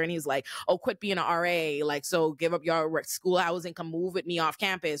together and he's like, oh, quit being an RA. Like, so give up your school housing, come move with me off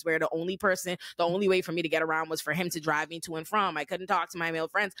campus, where the only way for me to get around was for him to drive me to and from. I couldn't talk to my male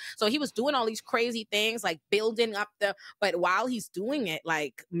friends. So he was doing all these crazy things, like building up but while he's doing it,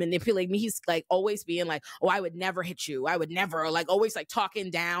 like manipulating me, he's like always being like, oh, I would never hit you. I would never, like always like talking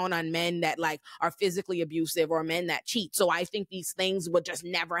down on men that like are physically abusive or men that cheat. So I think these things would just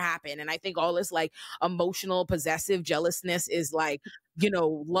never happen. And I think all this like emotional, possessive jealousness is like,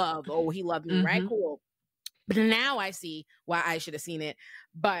 love. Oh, he loved me, right? Cool. But now I see why I should have seen it.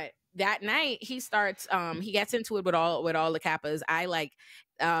 But that night he starts, he gets into it with all the Kappas. I like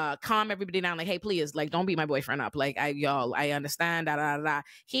calm everybody down, like, hey, please, like, don't beat my boyfriend up. Like, I understand,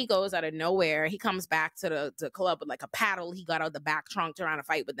 He goes out of nowhere. He comes back to the club with like a paddle. He got out the back trunk to try to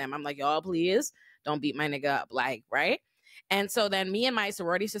fight with them. I'm like, y'all, please don't beat my nigga up. Like, right? And so then me and my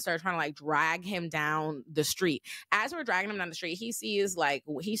sorority sister are trying to like drag him down the street. As we're dragging him down the street, he sees like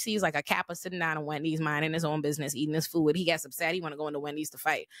a Kappa sitting down at Wendy's, minding his own business, eating his food. He gets upset. He want to go into Wendy's to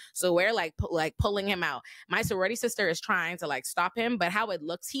fight. So we're like pulling him out. My sorority sister is trying to like stop him, but how it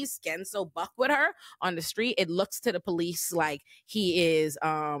looks, he's getting so buck with her on the street. It looks to the police like he is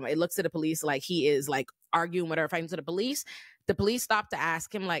like arguing with her, fighting to the police. The police stopped to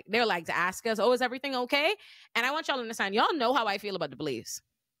ask him, like, they're like to ask us, oh, is everything okay? And I want y'all to understand, y'all know how I feel about the police.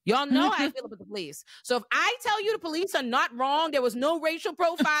 Y'all know how I feel about the police. So if I tell you the police are not wrong, there was no racial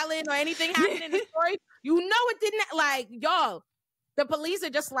profiling or anything happening in the story, you know it didn't, like, y'all, the police are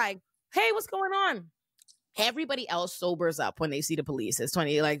just like, hey, what's going on? Everybody else sobers up when they see the police. It's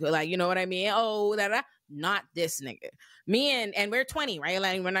 20, like you know what I mean? Oh, not this nigga. Me and we're 20, right?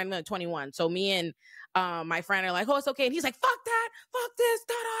 Like we're not even 21. So me and my friend are like, oh, it's okay. And he's like, fuck that, fuck this,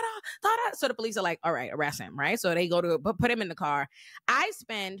 da da da da da. So the police are like, all right, arrest him, right? So they go to put him in the car. I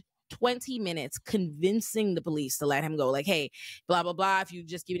spend 20 minutes convincing the police to let him go. Like, hey, blah, blah, blah. If you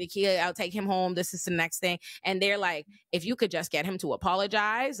just give me the key, I'll take him home. This is the next thing. And they're like, if you could just get him to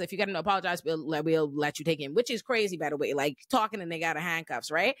apologize, if you get him to apologize, we'll let you take him, which is crazy, by the way, like talking and they got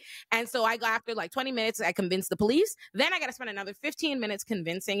handcuffs, right? And so I go after like 20 minutes, I convince the police. Then I got to spend another 15 minutes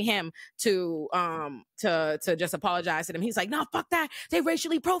convincing him to just apologize to them. He's like, no, fuck that. They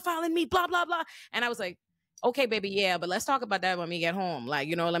racially profiling me, blah, blah, blah. And I was like, okay, baby, yeah, but let's talk about that when we get home. Like,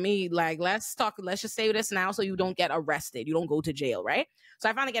 you know, let's just say this now so you don't get arrested. You don't go to jail, right? So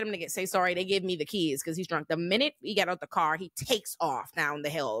I finally get him to say sorry. They give me the keys because he's drunk. The minute we get out the car, he takes off down the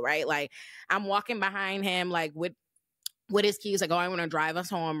hill, right? Like, I'm walking behind him, like, with his keys, like, oh, I want to drive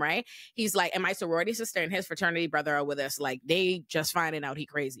us home, right? He's like, and my sorority sister and his fraternity brother are with us. Like, they just finding out he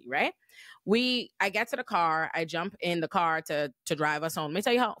crazy, right? I get to the car. I jump in the car to drive us home. Let me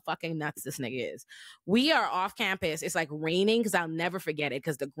tell you how fucking nuts this nigga is. We are off campus. It's like raining because I'll never forget it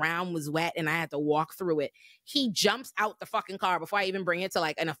because the ground was wet and I had to walk through it. He jumps out the fucking car before I even bring it to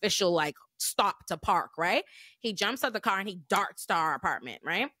like an official like stop to park, right? He jumps out the car and he darts to our apartment,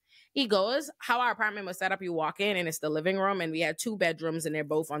 right? He goes, how our apartment was set up, you walk in and it's the living room and we had 2 bedrooms and they're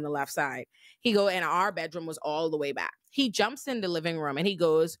both on the left side. And our bedroom was all the way back. He jumps in the living room and he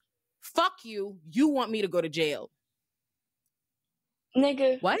goes, fuck you, you want me to go to jail.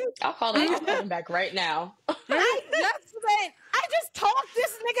 Nigga. What? I'll call him back right now. I just talked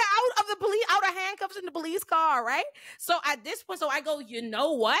this nigga out of handcuffs in the police car, right? So at this point, I go, you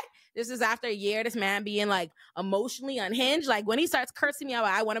know what? This is after a year, this man being like emotionally unhinged. Like when he starts cursing me out,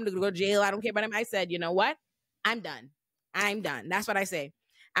 I want him to go to jail. I don't care about him. I said, you know what? I'm done. That's what I say.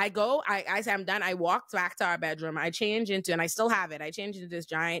 I say I'm done. I walked back to our bedroom. I change into, and I still have it. I change into this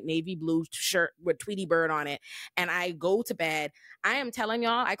giant navy blue shirt with Tweety Bird on it. And I go to bed. I am telling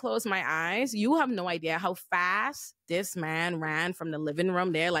y'all, I close my eyes. You have no idea how fast this man ran from the living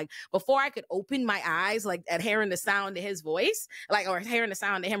room there. Like before I could open my eyes, like at hearing the sound of his voice, or hearing the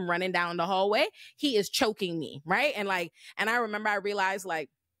sound of him running down the hallway, he is choking me. Right. And I remember I realized like,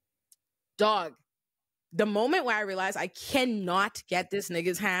 dog, the moment where I realized I cannot get this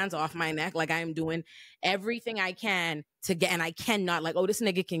nigga's hands off my neck, like I am doing everything I can to get, and I cannot, like, oh, this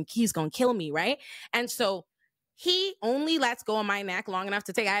nigga he's gonna kill me, right? And so he only lets go of my neck long enough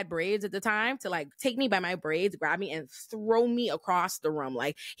to I had braids at the time, to like take me by my braids, grab me and throw me across the room.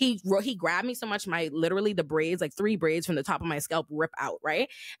 Like he grabbed me so much, literally the braids, like 3 braids from the top of my scalp rip out, right?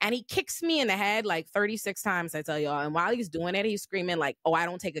 And he kicks me in the head like 36 times, I tell y'all. And while he's doing it, he's screaming like, oh, I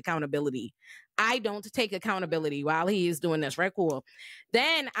don't take accountability. I don't take accountability while he is doing this, right? Cool.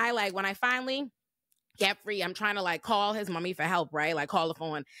 Then when I finally get free, I'm trying to like call his mommy for help, right? Like call the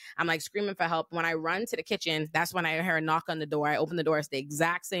phone. I'm like screaming for help. When I run to the kitchen, that's when I hear a knock on the door. I open the door. It's the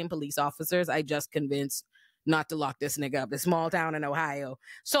exact same police officers I just convinced not to lock this nigga up. A small town in Ohio.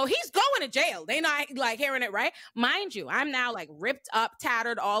 So he's going to jail. They not like hearing it, right? Mind you, I'm now like ripped up,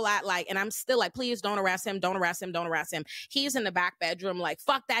 tattered, all that, like, and I'm still like, please don't arrest him. Don't arrest him. Don't arrest him. He's in the back bedroom like,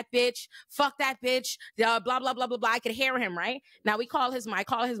 fuck that bitch. Fuck that bitch. Blah, blah, blah, blah, blah. I could hear him, right? Now I call his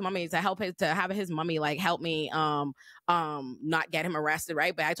mommy to have his mommy like help me not get him arrested,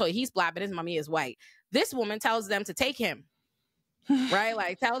 right? But I told you he's black, but his mommy is white. This woman tells them to take him, right?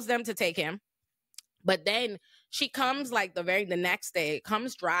 Like tells them to take him. But then she comes like the next day,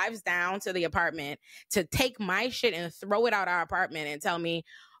 drives down to the apartment to take my shit and throw it out our apartment and tell me,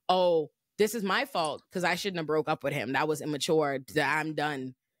 oh, this is my fault because I shouldn't have broke up with him. That was immature. I'm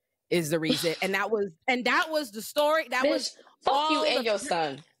done is the reason. And that was the story. That was fuck you and your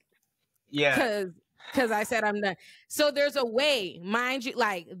son. Yeah. Because I said I'm done. So there's a way, mind you,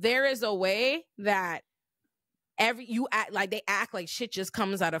 like there is a way that you act like they act like shit just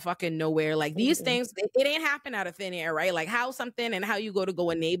comes out of fucking nowhere. Like these things, it ain't happen out of thin air, right? Like how something and how you go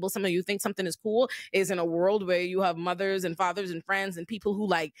enable something, you think something is cool, is in a world where you have mothers and fathers and friends and people who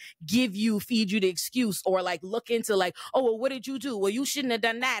like feed you the excuse, or like look into like, oh, well, what did you do? Well, you shouldn't have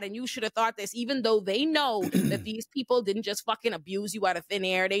done that, and you should have thought this, even though they know that these people didn't just fucking abuse you out of thin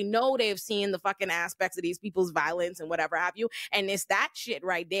air. They know they've seen the fucking aspects of these people's violence and whatever have you. And it's that shit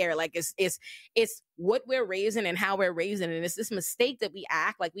right there. Like it's what we're raising and how we're raising. And it's this mistake that we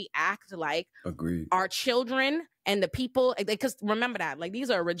act like Agreed. Our children and the people, because remember that, like, these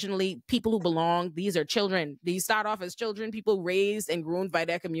are originally people who belong. These are children. These start off as children, people raised and groomed by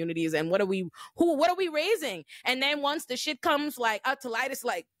their communities. And what are we raising? And then once the shit comes like up to light, it's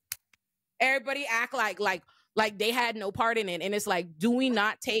like everybody act like they had no part in it. And it's like, do we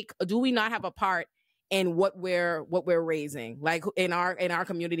not have a part in what we're raising, like in our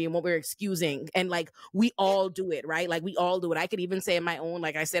community, and what we're excusing? And like, we all do it, right? Like we all do it. I could even say in my own,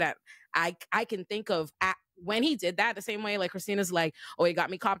 like I said, I can think of when he did that, the same way like Christina's like, oh, he got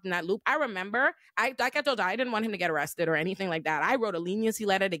me caught in that loop. I remember, like I told you, I didn't want him to get arrested or anything like that. I wrote a leniency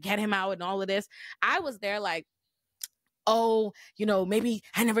letter to get him out and all of this. I was there like, oh, maybe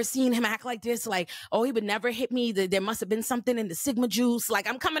I never seen him act like this. Like, oh, he would never hit me. There must have been something in the Sigma juice. Like,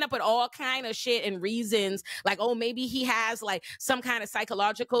 I'm coming up with all kind of shit and reasons. Like, oh, maybe he has like some kind of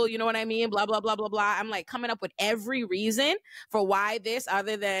psychological, you know what I mean? Blah, blah, blah, blah, blah. I'm like coming up with every reason for why this,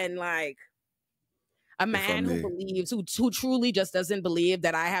 other than like a man who truly just doesn't believe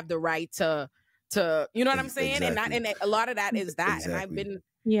that I have the right to, you know what I'm saying? Exactly. And a lot of that is that. Exactly. And I've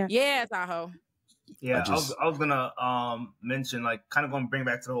been, Tahoe. Yeah, I was gonna mention, like, kind of going to bring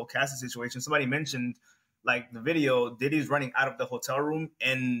back to the whole Cassie situation. Somebody mentioned, like, the video, Diddy's running out of the hotel room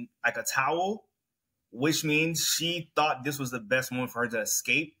in like a towel, which means she thought this was the best moment for her to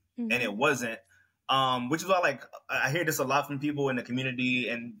escape, and it wasn't. Which is why, like, I hear this a lot from people in the community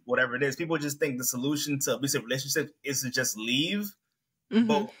and whatever it is. People just think the solution to abusive relationships is to just leave.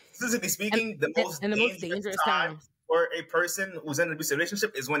 But physically speaking, the most dangerous time for a person who's in an abusive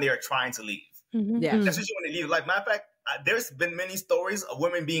relationship is when they are trying to leave. Yeah, that's what you want to leave. Like, matter of fact, there's been many stories of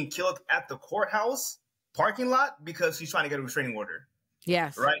women being killed at the courthouse parking lot because she's trying to get a restraining order.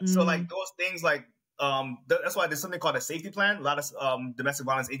 Yes, right. So like those things, like that's why there's something called a safety plan. A lot of domestic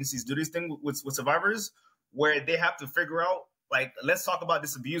violence agencies do this thing with survivors, where they have to figure out, like, let's talk about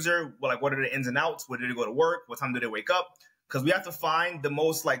this abuser. Well, like, what are the ins and outs? Where do they go to work? What time do they wake up? Because we have to find the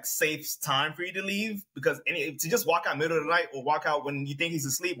most like safe time for you to leave. Because to just walk out middle of the night or walk out when you think he's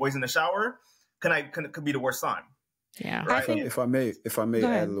asleep or he's in the shower could be the worst time. Yeah. Right? If I may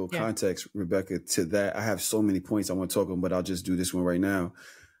add a little context, Rebecca, to that. I have so many points I want to talk about, but I'll just do this one right now.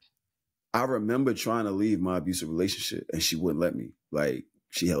 I remember trying to leave my abusive relationship and she wouldn't let me. Like,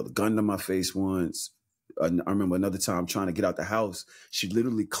 she held a gun to my face once. I remember another time trying to get out the house. She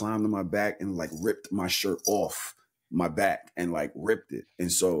literally climbed on my back and like ripped my shirt off my back and like ripped it.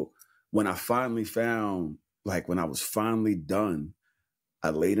 And so when I finally found, like, when I was finally done, I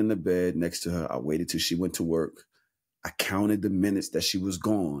laid in the bed next to her. I waited till she went to work. I counted the minutes that she was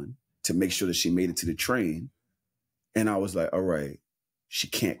gone to make sure that she made it to the train. And I was like, all right, she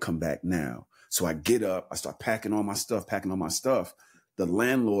can't come back now. So I get up, I start packing all my stuff. The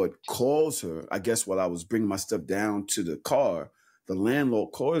landlord calls her, I guess while I was bringing my stuff down to the car, the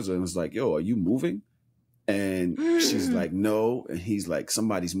landlord calls her and was like, yo, are you moving? And she's like, no. And he's like,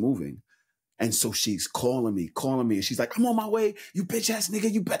 somebody's moving. And so she's calling me. And she's like, I'm on my way. You bitch ass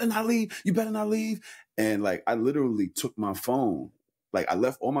nigga. You better not leave. And like, I literally took my phone. Like, I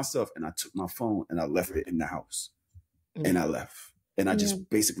left all my stuff and I took my phone and I left it in the house. And I left. And I just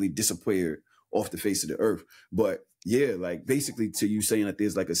basically disappeared off the face of the earth. But yeah, like, basically to you saying that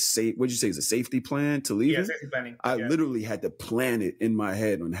there's like what'd you say is a safety plan to leave? Yeah, safety planning. I literally had to plan it in my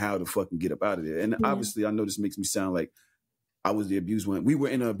head on how to fucking get up out of there. And obviously I know this makes me sound like I was the abused one. We were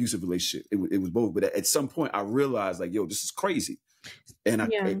in an abusive relationship. It was both. But at some point I realized, like, yo, this is crazy. And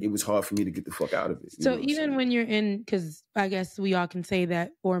it was hard for me to get the fuck out of it. So even when you're in, because I guess we all can say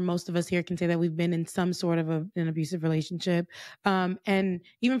that, or most of us here can say that we've been in some sort of an abusive relationship. And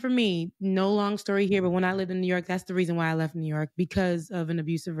even for me, no long story here, but when I lived in New York, that's the reason why I left New York, because of an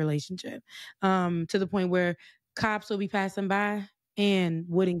abusive relationship. To the point where cops will be passing by and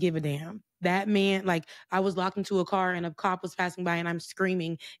wouldn't give a damn. That man, like, I was locked into a car and a cop was passing by and I'm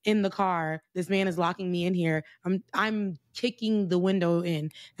screaming in the car, this man is locking me in here. I'm kicking the window in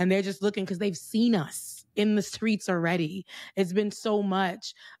and they're just looking because they've seen us in the streets already. It's been so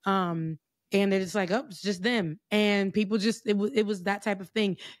much. And they're just like, oh, it's just them. And people just, it was that type of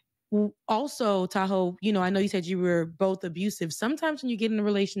thing. Also, Tahoe, I know you said you were both abusive. Sometimes when you get in a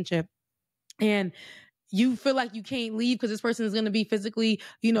relationship and you feel like you can't leave because this person is going to be physically,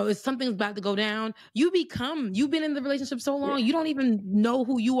 if something's about to go down, you've been in the relationship so long, you don't even know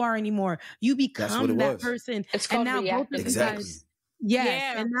who you are anymore. You become that person. It's called reactive. Exactly. Yes.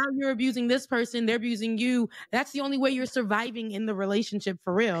 Yeah. And now you're abusing this person. They're abusing you. That's the only way you're surviving in the relationship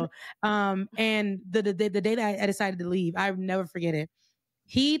for real. And the day that I decided to leave, I'll never forget it.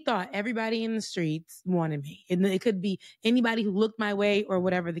 He thought everybody in the streets wanted me. And it could be anybody who looked my way or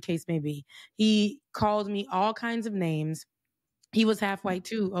whatever the case may be. He called me all kinds of names. He was half white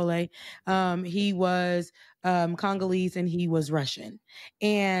too, Olay. He was Congolese and he was Russian.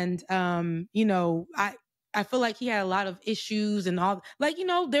 And, I feel like he had a lot of issues and all, like,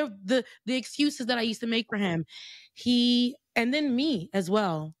 the excuses that I used to make for him. And then me as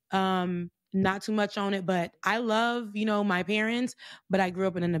well. Not too much on it, but I love, my parents, but I grew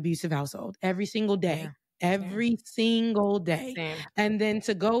up in an abusive household every single day. Every single day. Same. And then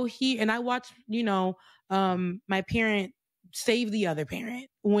to go here, and I watched, my parent save the other parent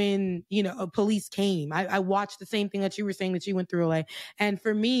when, police came. I watched the same thing that you were saying that you went through, like, and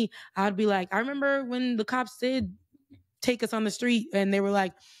for me, I'd be like, I remember when the cops did take us on the street and they were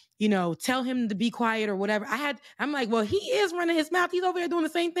like, tell him to be quiet or whatever. I'm like, well, he is running his mouth. He's over there doing the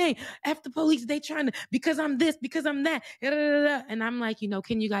same thing. F the police, they trying to, because I'm this, because I'm that. And I'm like,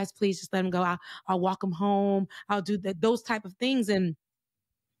 can you guys please just let him go? I'll walk him home. I'll do that, those type of things. And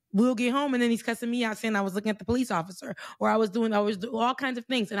we'll get home. And then he's cussing me out saying I was looking at the police officer or I was doing all kinds of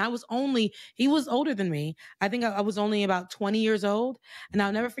things. And he was older than me. I think I was only about 20 years old. And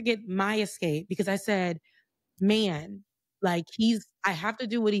I'll never forget my escape because I said, man, like I have to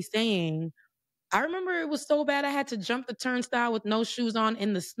do what he's saying. I remember it was so bad I had to jump the turnstile with no shoes on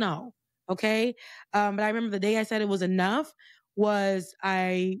in the snow. Okay. But I remember the day I said it was enough was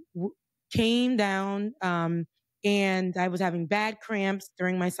I came down, and I was having bad cramps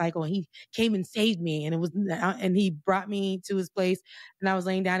during my cycle and he came and saved me and he brought me to his place and I was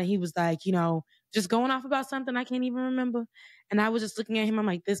laying down and he was like, just going off about something I can't even remember. And I was just looking at him. I'm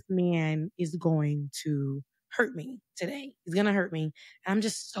like, this man is going to hurt me today. He's going to hurt me. And I'm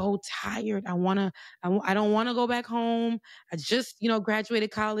just so tired. I don't want to go back home. I just, graduated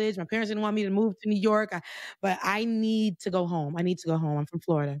college. My parents didn't want me to move to New York, but I need to go home. I need to go home. I'm from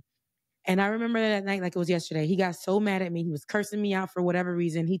Florida. And I remember that night like it was yesterday. He got so mad at me. He was cursing me out for whatever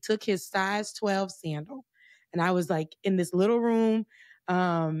reason. He took his size 12 sandal. And I was like in this little room.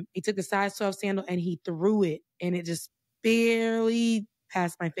 He took the size 12 sandal and he threw it. And it just barely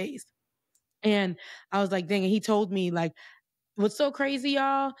passed my face. And I was like, dang. And he told me, like, what's so crazy,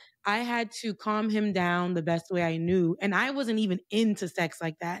 y'all? I had to calm him down the best way I knew. And I wasn't even into sex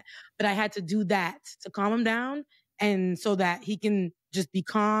like that. But I had to do that to calm him down. And so that he can just be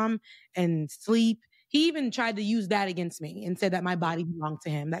calm and sleep. He even tried to use that against me and said that my body belonged to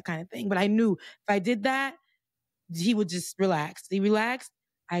him, that kind of thing. But I knew if I did that, he would just relax. He relaxed.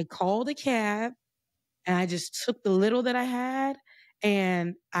 I called a cab and I just took the little that I had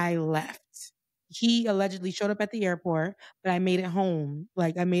and I left. He allegedly showed up at the airport, but I made it home.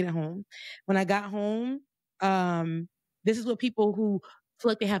 Like I made it home. When I got home, this is what people who feel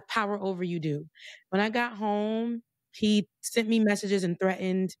like they have power over you do. When I got home, he sent me messages and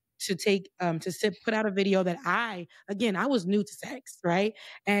threatened to put out a video that I was new to sex, right?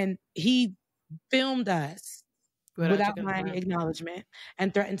 And he filmed us without my acknowledgement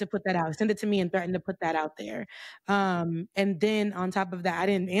and threatened to put that out. Send it to me and threatened to put that out there. And then on top of that, I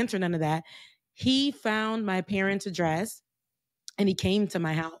didn't answer none of that. He found my parents' address and he came to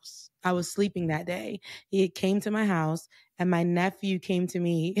my house. I was sleeping that day. He came to my house and my nephew came to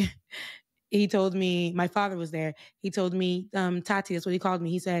me. He told me, my father was there. He told me, Tati, that's what he called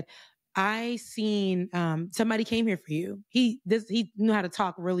me. He said, I seen somebody came here for you. He knew how to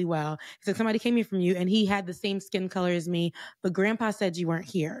talk really well. He said, somebody came here from you and he had the same skin color as me, but grandpa said you weren't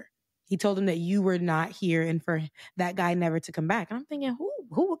here. He told him that you were not here and for that guy never to come back. And I'm thinking,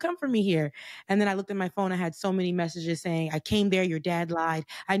 who would come for me here? And then I looked at my phone. I had so many messages saying, I came there. Your dad lied.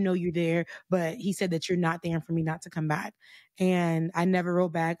 I know you're there, but he said that you're not there and for me not to come back. And I never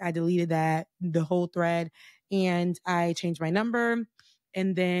wrote back. I deleted the whole thread and I changed my number.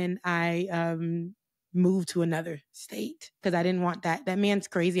 And then I moved to another state because I didn't want that. That man's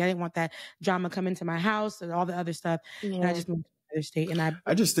crazy. I didn't want that drama coming to my house and all the other stuff. Yeah. And I just moved to another state. And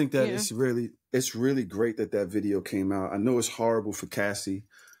I just think that it's really great that video came out. I know it's horrible for Cassie.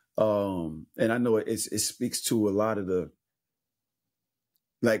 And I know it speaks to a lot of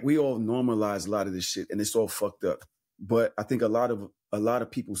we all normalize a lot of this shit and it's all fucked up. But I think a lot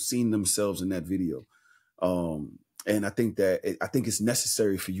of people seen themselves in that video. And I think it's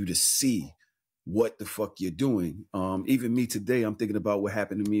necessary for you to see what the fuck you're doing. Even me today, I'm thinking about what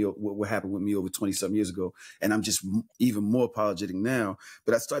happened to me, what happened with me over 20-something years ago. And I'm just even more apologetic now.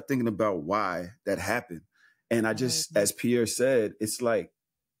 But I start thinking about why that happened. And I just, as Pierre said, it's like,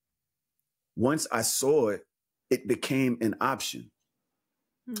 once I saw it, it became an option.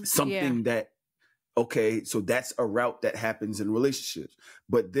 Something that, okay, so that's a route that happens in relationships.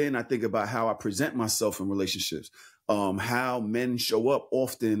 But then I think about how I present myself in relationships, how men show up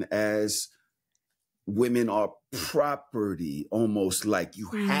often as women are property, almost like you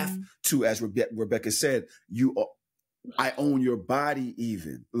have to, as Rebecca said, I own your body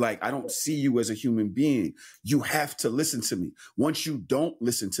even. Like, I don't see you as a human being. You have to listen to me. Once you don't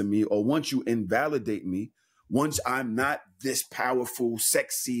listen to me, or once you invalidate me, once I'm not this powerful,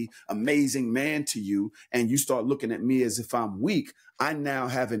 sexy, amazing man to you, and you start looking at me as if I'm weak, I now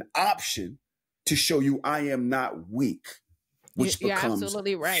have an option to show you I am not weak, which becomes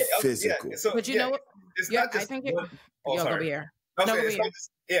absolutely right. Physical. But you know what? It's not just over here.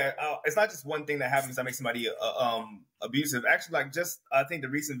 It's not just one thing that happens that makes somebody abusive. Actually, like, just I think the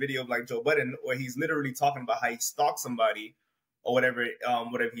recent video of like Joe Budden, where he's literally talking about how he stalked somebody or whatever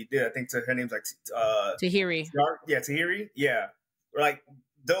he did. I think her name's like Tahiri. Yeah, Tahiri. Yeah, like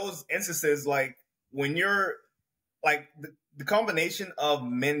those instances, like when you're like the combination of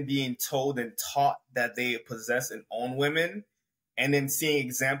men being told and taught that they possess and own women, and then seeing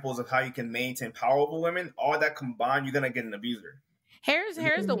examples of how you can maintain power over women, all that combined, you're gonna get an abuser. Here's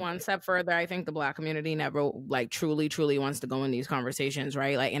the one step further. I think the Black community never like truly wants to go in these conversations,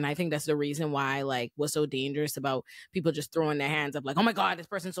 right? Like, and I think that's the reason why like what's so dangerous about people just throwing their hands up, like, oh my God, this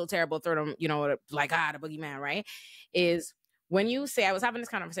person's so terrible, throw them, like the boogeyman, right? Is when you say, I was having this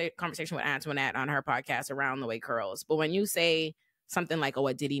kind of conversation with Antoinette on her podcast around the way curls, but when you say something like, oh,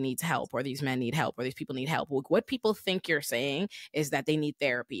 a Diddy needs help, or these men need help, or these people need help, what people think you're saying is that they need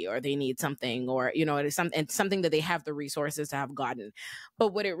therapy, or they need something, or, it is something that they have the resources to have gotten.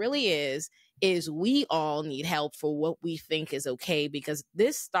 But what it really is we all need help for what we think is okay, because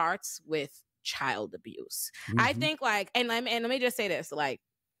this starts with child abuse. I think like, and let me just say this, like,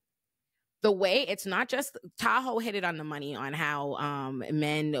 the way it's not just Tahoe hit it on the money on how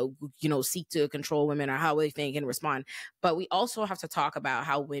men, seek to control women or how they think and respond. But we also have to talk about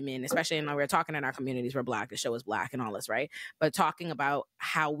how women, especially, and we're talking in our communities, we're Black, the show is Black and all this, right? But talking about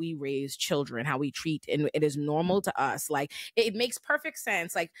how we raise children, how we treat, and it is normal to us. Like, it makes perfect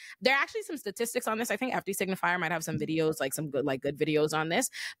sense. Like, there are actually some statistics on this. I think FD Signifier might have some videos, like some good videos on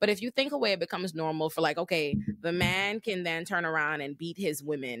this. But if you think away, it becomes normal for like, okay, the man can then turn around and beat his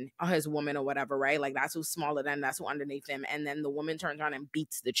woman or his woman or whatever, right? Like, that's who's smaller than, that's who underneath him. And then the woman turns around and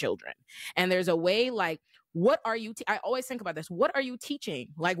beats the children. And there's a way, like, what are you, I always think about this. What are you teaching?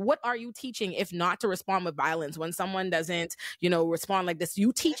 Like, what are you teaching if not to respond with violence when someone doesn't, respond like this?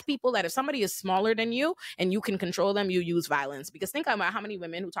 You teach people that if somebody is smaller than you and you can control them, you use violence. Because think about how many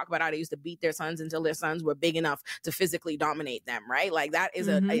women who talk about how they used to beat their sons until their sons were big enough to physically dominate them, right? Like, that is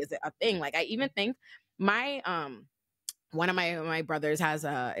a thing. Like, I even think my, one of my brothers has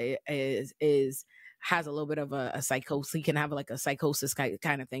has a little bit of a psychosis. He can have like a psychosis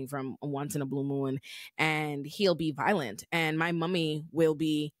kind of thing from once in a blue moon, and he'll be violent. And my mommy will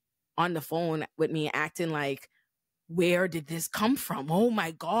be on the phone with me acting like, where did this come from? Oh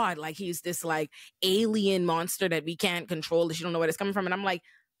my God. Like, he's this like alien monster that we can't control. She don't know where it's coming from. And I'm like,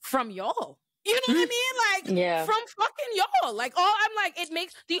 from y'all. You know what I mean? Like, from fucking y'all. Like, I'm like, it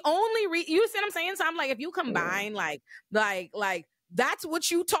makes the only you see what I'm saying? So I'm like, if you combine like that's what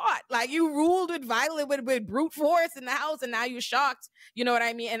you taught. Like, you ruled with violence, with brute force in the house, and now you're shocked. You know what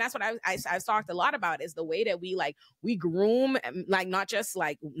I mean? And that's what I've talked a lot about, is the way that we groom, like, not just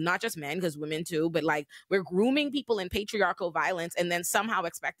men, because women too, but like, we're grooming people in patriarchal violence, and then somehow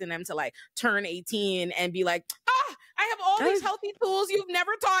expecting them to like turn 18 and be like, I have all these healthy tools you've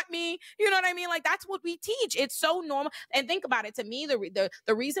never taught me. You know what I mean? Like, that's what we teach. It's so normal. And think about it. To me,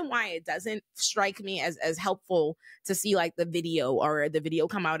 the reason why it doesn't strike me as helpful to see like the video or the video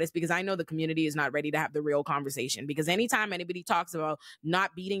come out is because I know the community is not ready to have the real conversation. Because anytime anybody talks about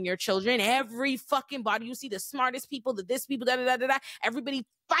not beating your children, every fucking body, you see the smartest people, everybody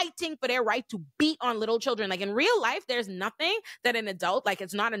fighting for their right to beat on little children. Like, in real life, there's nothing that an adult, like,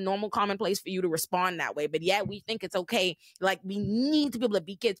 it's not a normal commonplace for you to respond that way. But yet we think it's okay. Like, we need to be able to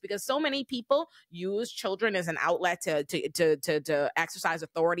beat kids, because so many people use children as an outlet to exercise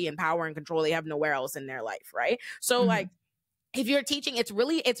authority and power and control they have nowhere else in their life, right? So like, if you're teaching, it's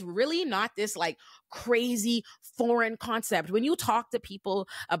really not this like crazy foreign concept. When you talk to people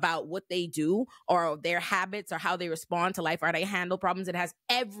about what they do or their habits or how they respond to life or how they handle problems, it has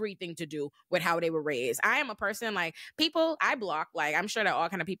everything to do with how they were raised. I am a person, like, people I block, like, I'm sure there are all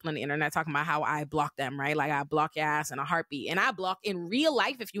kind of people on the internet talking about how I block them, right? Like, I block your ass in a heartbeat. And I block in real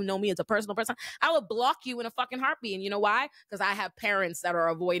life. If you know me as a personal person, I would block you in a fucking heartbeat. And you know why? Because I have parents that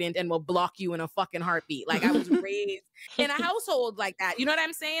are avoidant and will block you in a fucking heartbeat. Like, I was raised in a household like that. You know what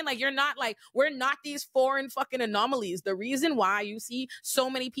I'm saying? Like, we're not these foreign fucking anomalies. The reason why you see so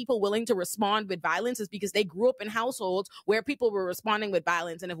many people willing to respond with violence is because they grew up in households where people were responding with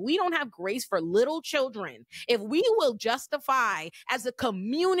violence. And if we don't have grace for little children, if we will justify as a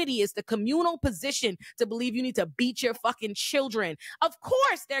community, as the communal position to believe you need to beat your fucking children, of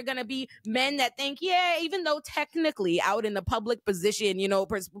course there are going to be men that think, yeah, even though technically out in the public position, you know,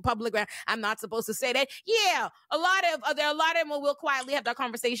 public, I'm not supposed to say that. Yeah, there are a lot of them will quietly have that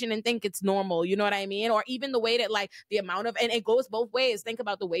conversation and think it's normal. You know what I mean? Or even the way that, like, the amount of, and it goes both ways. Think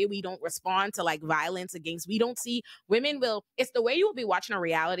about the way we don't respond to like violence against, we don't see women will, it's the way you will be watching a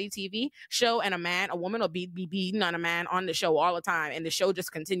reality TV show and a woman will be beating on a man on the show all the time. And the show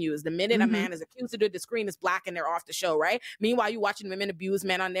just continues. The minute a man is accused of it, the screen is black and they're off the show, right? Meanwhile, you're watching women abuse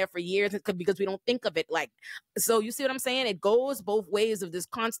men on there for years because we don't think of it like, so you see what I'm saying? It goes both ways of this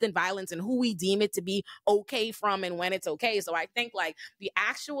constant violence and who we deem it to be okay from and when it's okay. So I think like the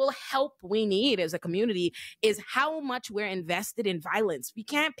actual help we need as a community is how much we're invested in violence. We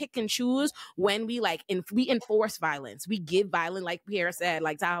can't pick and choose when we we enforce violence. We give violence, like Pierre said,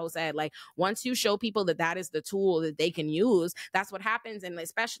 like Tahoe said, like once you show people that that is the tool that they can use, that's what happens. And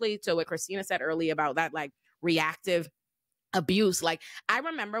especially to what Christina said earlier about that like reactive abuse. Like, I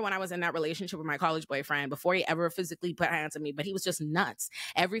remember when I was in that relationship with my college boyfriend before he ever physically put hands on me, but he was just nuts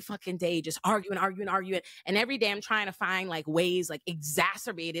every fucking day, just arguing. And every day I'm trying to find like ways, like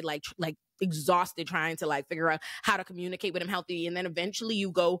exacerbated, like exhausted, trying to like figure out how to communicate with him healthy. And then eventually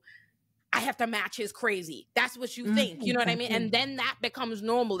you go, I have to match his crazy. That's what you think. You know what I mean? And then that becomes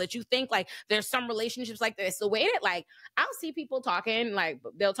normal, that you think like there's some relationships like this. The way that like I'll see people talking, like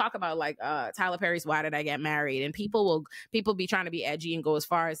they'll talk about like Tyler Perry's Why Did I Get Married? And people be trying to be edgy and go as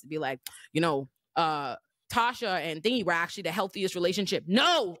far as to be like, you know, Tasha and Thingy were actually the healthiest relationship.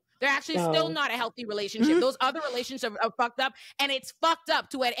 No, they're actually still not a healthy relationship. Those other relationships are fucked up, and it's fucked up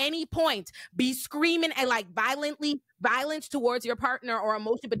to at any point be screaming and like violence towards your partner or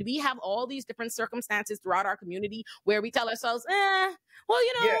emotion. But we have all these different circumstances throughout our community where we tell ourselves, well,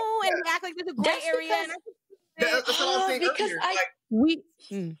 you know, and we act like there's a gray area. That's what I was saying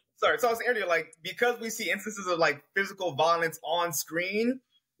earlier. Sorry, so I was saying earlier, like, because we see instances of like physical violence on screen,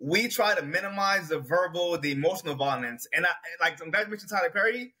 we try to minimize the verbal, the emotional violence. And I'm glad you mentioned Tyler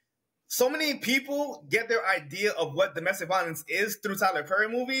Perry. So many people get their idea of what domestic violence is through Tyler Perry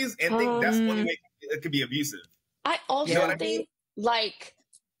movies and think that's the only way it could be abusive. I also think, like,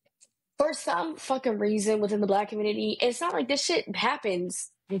 for some fucking reason within the Black community, it's not like this shit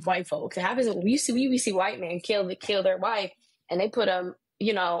happens with white folks. It happens when we see white men kill their wife, and they put them,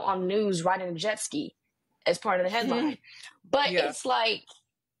 you know, on the news riding a jet ski as part of the headline. But it's like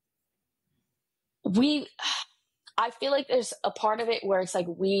I feel like there's a part of it where it's like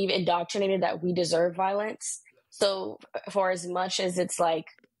we've indoctrinated that we deserve violence. So for as much as it's like,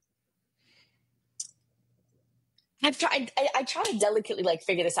 I try to delicately like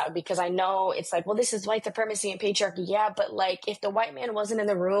figure this out, because I know it's like, well, this is white supremacy and patriarchy. Yeah, but like if the white man wasn't in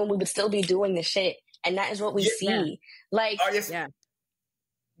the room, we would still be doing the shit. And that is what we see. Like,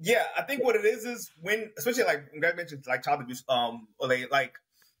 yeah, I think what it is when, especially like when I mentioned like child abuse, Olay, like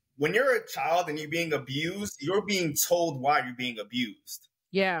when you're a child and you're being abused, you're being told why you're being abused.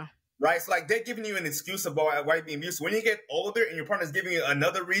 Yeah. Right? So like they're giving you an excuse about why you're being abused. When you get older and your partner's giving you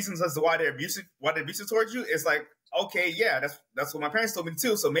another reasons as to why they're abusive towards you, it's like, okay, yeah, that's what my parents told me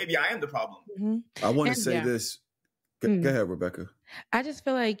too. So maybe I am the problem. I want to say this. Go ahead, Rebecca. I just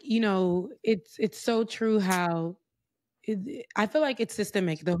feel like, you know, it's so true how I feel like it's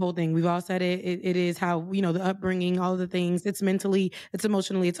systemic, the whole thing. We've all said it. It is how, you know, the upbringing, all the things. It's mentally, it's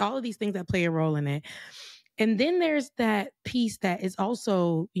emotionally, it's all of these things that play a role in it. And then there's that piece that is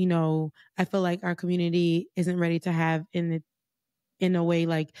also, you know, I feel like our community isn't ready to have in a way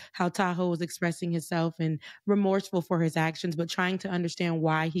like how Tahoe was expressing himself and remorseful for his actions, but trying to understand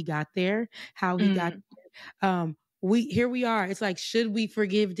why he got there, how he got there. Here we are. It's like, should we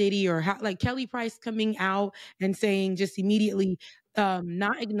forgive Diddy, or how, like Kelly Price coming out and saying just immediately,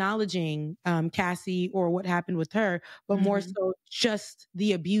 not acknowledging Cassie or what happened with her, but more so just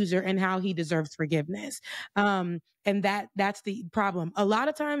the abuser and how he deserves forgiveness. And that's the problem. A lot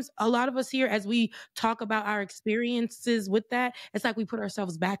of times, a lot of us here, as we talk about our experiences with that, it's like we put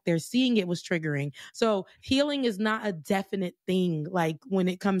ourselves back there. Seeing it was triggering. So healing is not a definite thing, like when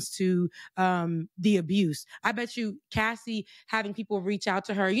it comes to the abuse. I bet you Cassie having people reach out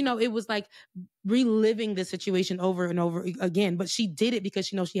to her, you know, it was like reliving the situation over and over again, but she did it because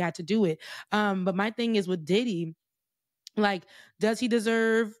she knows she had to do it. But my thing is with Diddy, like, does he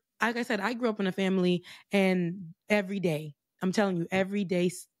deserve, like I said, I grew up in a family, and every day, I'm telling you, every day,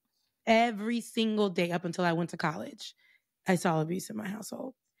 every single day up until I went to college, I saw abuse in my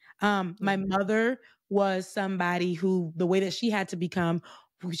household. My mother was somebody who, the way that she had to become,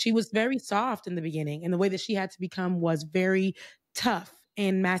 she was very soft in the beginning, and the way that she had to become was very tough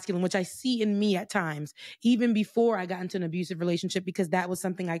and masculine, which I see in me at times, even before I got into an abusive relationship, because that was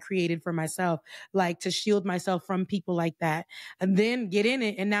something I created for myself, like to shield myself from people like that, and then get in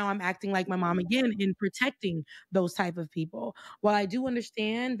it. And now I'm acting like my mom again in protecting those type of people. While I do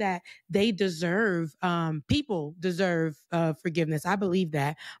understand that they deserve, people deserve forgiveness, I believe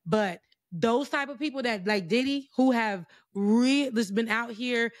that, but those type of people that like Diddy, who have this been out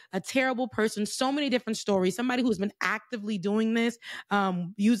here, a terrible person, so many different stories, somebody who's been actively doing this,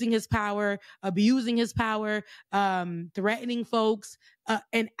 using his power, abusing his power, threatening folks,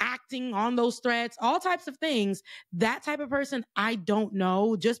 and acting on those threats, all types of things. That type of person, I don't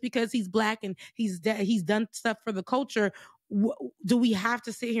know. Just because he's Black and he's done stuff for the culture, do we have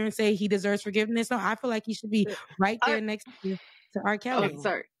to sit here and say he deserves forgiveness? No, I feel like he should be right there next to R. Kelly. Oh,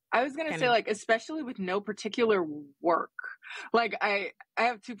 sorry. I was going to say, like, especially with no particular work, like I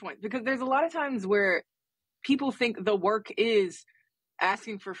have 2 points, because there's a lot of times where people think the work is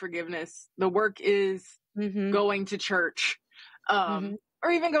asking for forgiveness. The work is going to church, or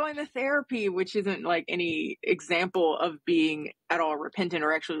even going to therapy, which isn't like any example of being at all repentant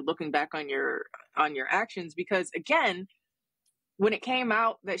or actually looking back on your actions. Because again, when it came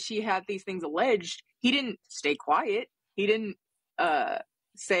out that she had these things alleged, he didn't stay quiet. He didn't,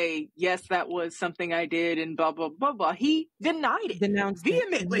 say, yes, that was something I did and blah, blah, blah, blah. He denied it. Denounced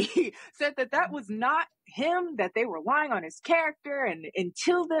vehemently. Said that was not him, that they were lying on his character. And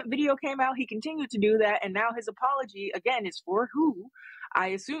until that video came out, he continued to do that. And now his apology, again, is for who? I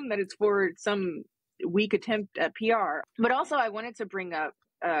assume that it's for some weak attempt at PR. But also I wanted to bring up,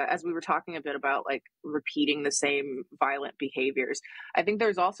 as we were talking a bit about like repeating the same violent behaviors, I think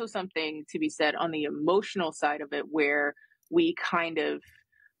there's also something to be said on the emotional side of it, where we kind of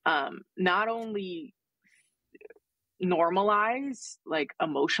not only normalize like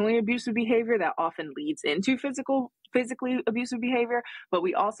emotionally abusive behavior that often leads into physically abusive behavior, but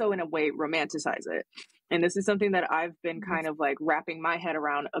we also in a way romanticize it. And this is something that I've been kind of like wrapping my head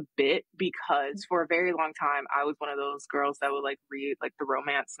around a bit, because for a very long time I was one of those girls that would like read like the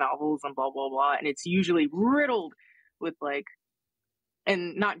romance novels and blah blah blah, and it's usually riddled with like,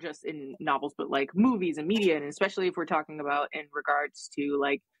 and not just in novels, but like movies and media, and especially if we're talking about in regards to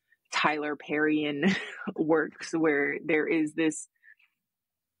like Tyler Perryan works, where there is this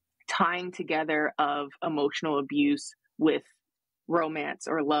tying together of emotional abuse with romance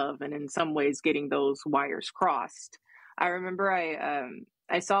or love, and in some ways getting those wires crossed. I remember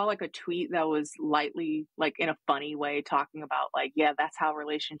I saw like a tweet that was lightly, like in a funny way, talking about like, yeah, that's how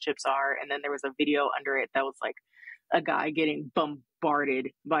relationships are, and then there was a video under it that was like a guy getting bombarded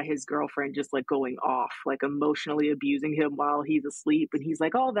by his girlfriend, just like going off, like emotionally abusing him while he's asleep. And he's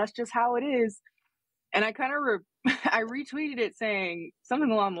like, oh, that's just how it is. And I kind of, I retweeted it saying something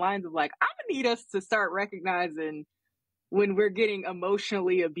along the lines of like, I'm gonna need us to start recognizing when we're getting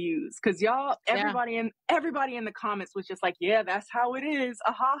emotionally abused. Cause y'all, everybody in the comments was just like, yeah, that's how it is.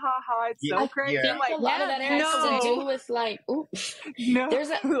 Ha ha ha. It's so crazy. I think like, a lot of that has to do with like, ooh, no, there's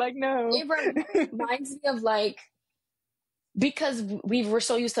a, like, no. It reminds me of like, because we were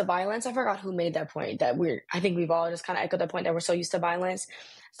so used to violence. I forgot who made that point, that I think we've all just kind of echoed that point, that we're so used to violence.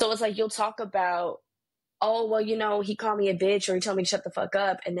 So it's like, you'll talk about, oh, well, you know, he called me a bitch, or he told me to shut the fuck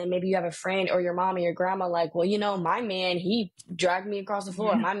up. And then maybe you have a friend or your mom or your grandma like, well, you know, my man, he dragged me across the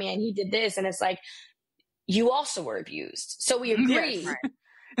floor. My man, he did this. And it's like, you also were abused. So we agree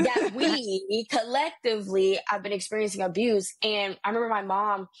that we collectively have been experiencing abuse. And I remember my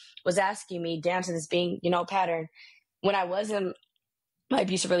mom was asking me, down to this being, you know, pattern, when I was in my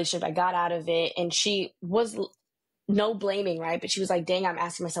abusive relationship, I got out of it, and she was no blaming, right? But she was like, dang, I'm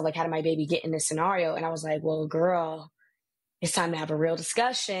asking myself, like, how did my baby get in this scenario? And I was like, well, girl, it's time to have a real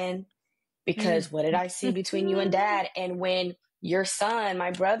discussion, because what did I see between you and dad? And when your son,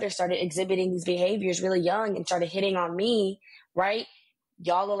 my brother, started exhibiting these behaviors really young and started hitting on me, right?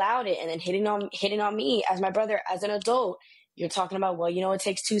 Y'all allowed it, and then hitting on me as my brother as an adult. You're talking about, well, you know, it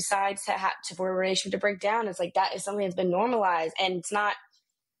takes two sides for a relationship to break down. It's like, that is something that's been normalized, and it's not.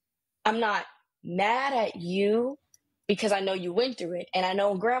 I'm not mad at you because I know you went through it, and I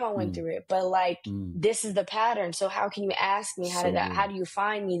know grandma went through it, but like, this is the pattern. So how can you ask me how do you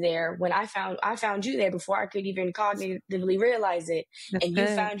find me there when I found you there before I could even cognitively realize it? That's and good.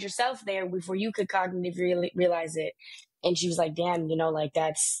 You found yourself there before you could cognitively realize it. And she was like, damn, you know, like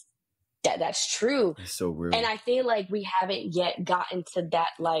that's true. It's so real. And I feel like we haven't yet gotten to that,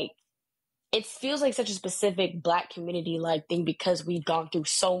 like, it feels like such a specific Black community like thing because we've gone through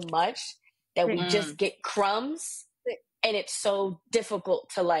so much that we just get crumbs. And it's so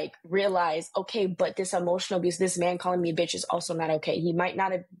difficult to like realize, okay, but this emotional abuse, this man calling me a bitch is also not okay. He might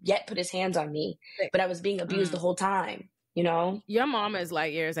not have yet put his hands on me, but I was being abused the whole time. You know, your mama is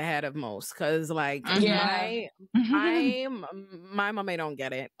like years ahead of most, because like my mama don't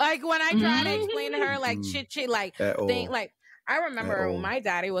get it. Like when I try to explain to her like shit like thing, like I remember my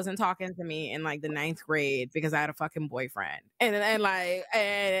daddy wasn't talking to me in like the 9th grade because I had a fucking boyfriend, and I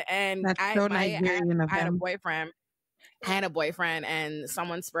had a boyfriend. I had a boyfriend, and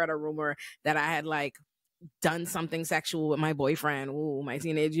someone spread a rumor that I had like done something sexual with my boyfriend. Ooh, my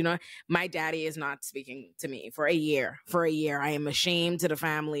teenage, you know, my daddy is not speaking to me for a year. I am ashamed to the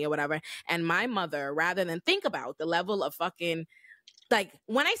family or whatever. And my mother, rather than think about the level of fucking, like,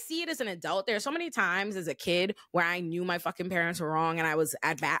 when I see it as an adult, there are so many times as a kid where I knew my fucking parents were wrong and I was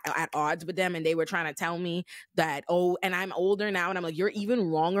at odds with them, and they were trying to tell me that, and I'm older now, and I'm like, you're even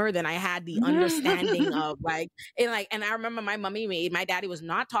wronger than I had the understanding of, like, and I remember my daddy was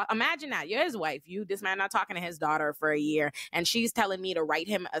not talking. Imagine that, you're his wife, this man not talking to his daughter for a year, and she's telling me to write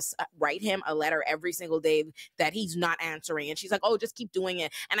him a letter every single day that he's not answering, and she's like, oh, just keep doing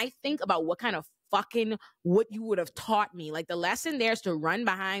it. And I think about what kind of fucking what you would have taught me. Like, the lesson there is to run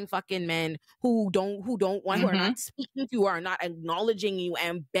behind fucking men who are not speaking to you, are not acknowledging you,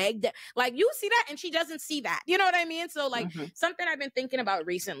 and beg that, like, you see that, and she doesn't see that. You know what I mean? So like something I've been thinking about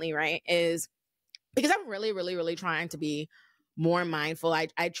recently, right, is because I'm really, really, really trying to be more mindful. I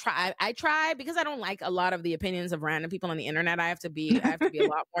try because I don't like a lot of the opinions of random people on the internet. I have to be a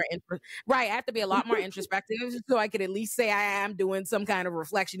lot more I have to be a lot more introspective, so I could at least say I am doing some kind of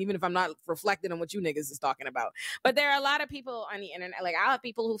reflection, even if I'm not reflecting on what you niggas is talking about. But there are a lot of people on the internet, like, I'll have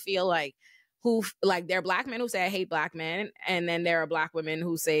people who feel like there are Black men who say I hate Black men, and then there are Black women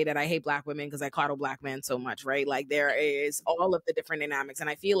who say that I hate Black women because I coddle Black men so much, right? Like, there is all of the different dynamics, and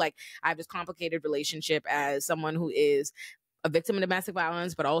I feel like I have this complicated relationship as someone who is a victim of domestic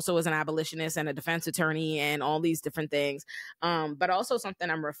violence, but also as an abolitionist and a defense attorney and all these different things. But also something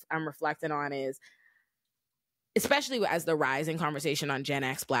I'm reflecting on is, especially as the rising conversation on Gen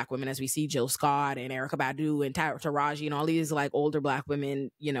X Black women, as we see Jill Scott and Erykah Badu and Taraji and all these like older Black women,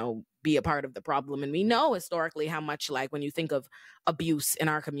 you know, be a part of the problem. And we know historically how much, like, when you think of abuse in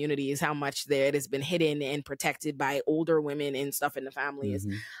our communities, how much it has been hidden and protected by older women and stuff in the families.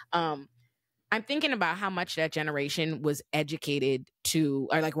 I'm thinking about how much that generation was educated to,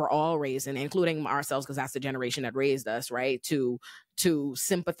 or like we're all raised, and including ourselves, because that's the generation that raised us, right? To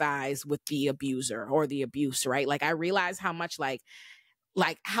sympathize with the abuser or the abuse, right? Like, I realize how much like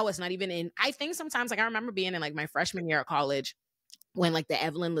how it's not even in, I think sometimes, like, I remember being in like my freshman year of college when like the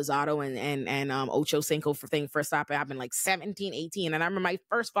Evelyn Lozado and Ocho Cinco thing first started. I've been like 17, 18. And I remember my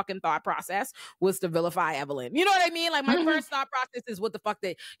first fucking thought process was to vilify Evelyn. You know what I mean? Like, my first thought process is what the fuck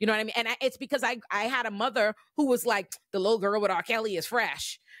you know what I mean? And it's because I had a mother who was like, the little girl with R. Kelly is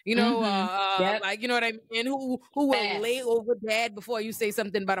fresh. You know, like, you know what I mean? Who will lay over dad before you say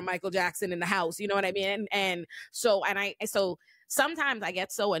something about a Michael Jackson in the house. You know what I mean? And so sometimes I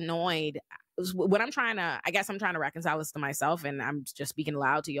get so annoyed when I'm trying to reconcile this to myself, and I'm just speaking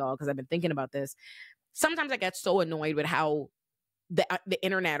aloud to y'all because I've been thinking about this. Sometimes I get so annoyed with how the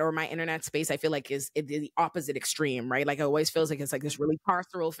internet, or my internet space, I feel like is the opposite extreme, right? Like, it always feels like it's like this really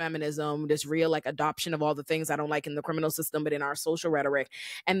carceral feminism, this real like adoption of all the things I don't like in the criminal system, but in our social rhetoric.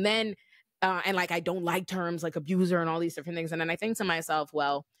 And then, and like, I don't like terms like abuser and all these different things. And then I think to myself,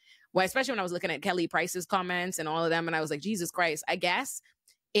 well, especially when I was looking at Kelly Price's comments and all of them, and I was like, Jesus Christ, I guess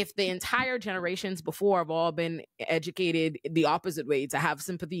if the entire generations before have all been educated the opposite way, to have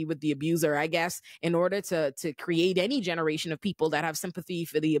sympathy with the abuser, I guess in order to create any generation of people that have sympathy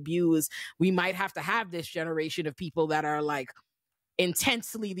for the abused, we might have to have this generation of people that are like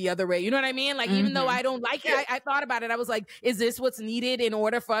intensely the other way. You know what I mean? Like, even though I don't like it, I thought about it. I was like, is this what's needed in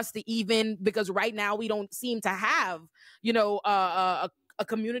order for us to even, because right now we don't seem to have, you know, a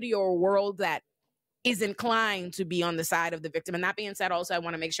community or a world that is inclined to be on the side of the victim. And that being said, also, I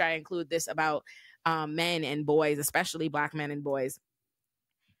want to make sure I include this about men and boys, especially Black men and boys.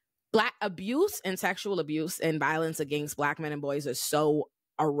 Black abuse and sexual abuse and violence against Black men and boys is so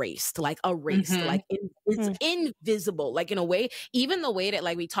erased, like it's invisible, like in a way, even the way that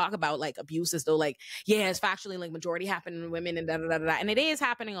like we talk about like abuse as though like, yeah, it's factually like majority happening to women and and it is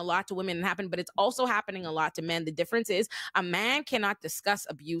happening a lot to women but it's also happening a lot to men. The difference is a man cannot discuss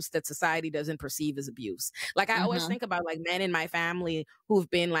abuse that society doesn't perceive as abuse. Like I always think about like men in my family who've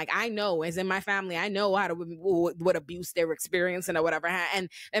been like, I know as in my family, I know how to what abuse they're experiencing or whatever, and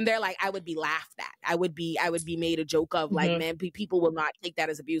they're like, I would be laughed at, I would be made a joke of, like, man, people will not take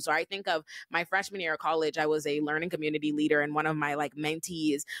that as abuse. Or I think of my freshman year of college, I was a learning community leader, and one of my like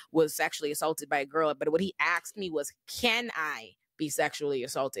mentees was sexually assaulted by a girl. But what he asked me was, can I be sexually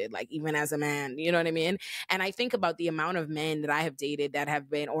assaulted, like even as a man? You know what I mean? And I think about the amount of men that I have dated that have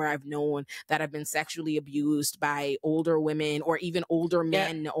been, or I've known that have been sexually abused by older women or even older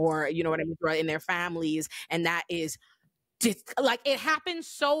men, or you know what I mean, in their families. And that is like, it happens.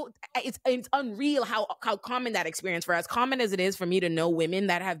 So it's unreal how common that experience, for as common as it is for me to know women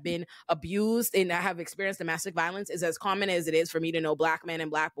that have been abused and that have experienced domestic violence, is as common as it is for me to know Black men and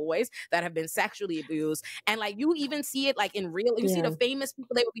Black boys that have been sexually abused. And like, you even see it like in real, you see the famous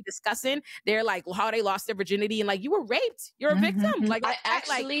people they will be discussing, they're like how they lost their virginity, and like, you were raped, you're a victim. Like I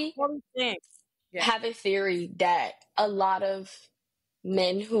actually like, have a theory that a lot of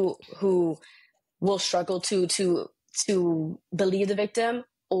men who will struggle to believe the victim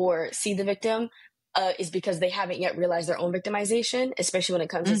or see the victim is because they haven't yet realized their own victimization, especially when it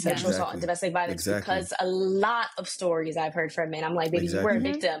comes to sexual assault and domestic violence. Because a lot of stories I've heard from men, I'm like, baby, you were a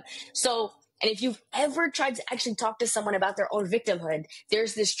victim. So, and if you've ever tried to actually talk to someone about their own victimhood,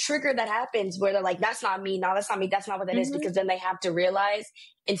 there's this trigger that happens where they're like, that's not me. No, that's not me. That's not what that is. Because then they have to realize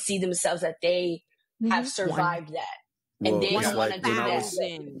and see themselves that they have survived that. Well, and they don't want to do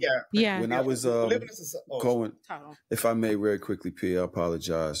that. When I was going, if I may, very quickly, P, I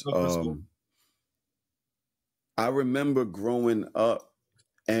apologize. I remember growing up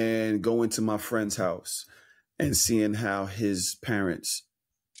and going to my friend's house and seeing how his parents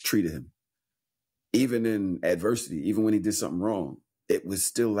treated him, even in adversity, even when he did something wrong. It was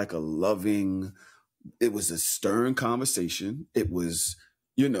still like a loving, it was a stern conversation. It was,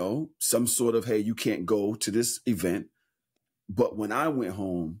 you know, some sort of, hey, you can't go to this event. But when I went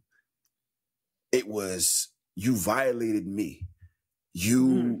home, it was, you violated me.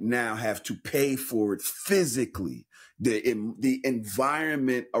 You now have to pay for it physically. The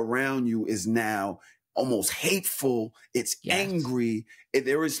environment around you is now almost hateful. It's angry.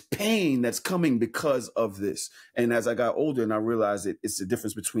 There is pain that's coming because of this. And as I got older and I realized that it's the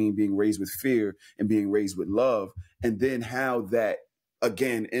difference between being raised with fear and being raised with love, and then how that,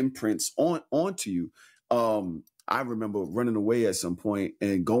 again, imprints onto you. I remember running away at some point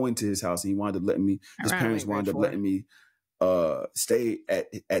and going to his house, and he wound up letting me, his parents wound up letting me stay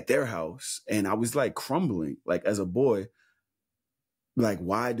at their house. And I was like crumbling, like as a boy, like,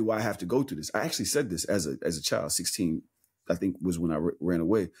 why do I have to go through this? I actually said this as a child, 16, I think was when I ran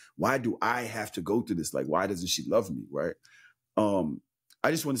away. Why do I have to go through this? Like, why doesn't she love me? Right.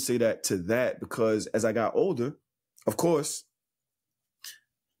 I just want to say that to that, because as I got older, of course,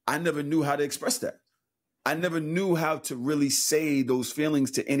 I never knew how to express that. I never knew how to really say those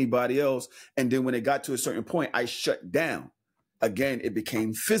feelings to anybody else. And then when it got to a certain point, I shut down. Again, it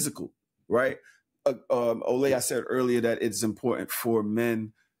became physical, right? Olay, I said earlier that it's important for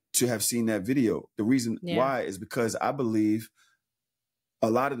men to have seen that video. The reason why is because I believe a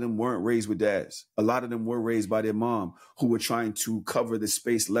lot of them weren't raised with dads. A lot of them were raised by their mom, who were trying to cover the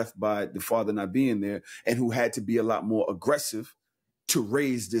space left by the father not being there, and who had to be a lot more aggressive to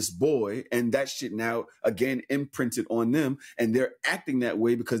raise this boy. And that shit now, again, imprinted on them. And they're acting that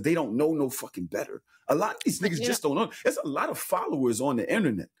way because they don't know no fucking better. A lot of these niggas just don't know. There's a lot of followers on the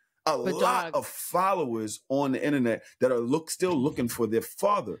internet. A lot of followers on the internet that are still looking for their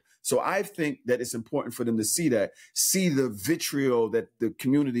father. So I think that it's important for them to see the vitriol that the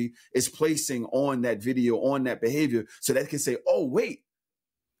community is placing on that video, on that behavior, so they can say, oh, wait,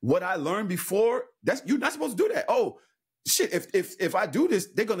 what I learned before, you're not supposed to do that. Oh, shit, if I do this,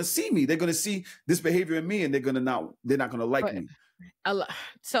 they're gonna see me. They're gonna see this behavior in me, and they're not gonna like me.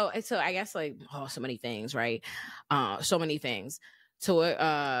 So I guess like so many things, right? So many things. So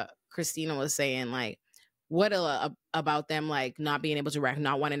what Christina was saying, like, what about them like not being able to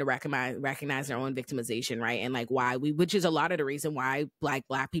not wanting to recognize their own victimization, right? And like why which is a lot of the reason why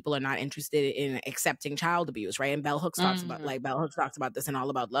black people are not interested in accepting child abuse, right? And Bell Hooks talks about this in All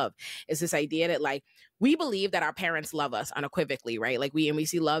About Love. It's this idea that like we believe that our parents love us unequivocally, right? Like we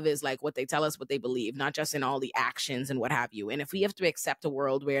see love is like what they tell us, what they believe, not just in all the actions and what have you. And if we have to accept a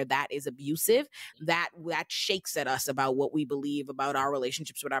world where that is abusive, that shakes at us about what we believe about our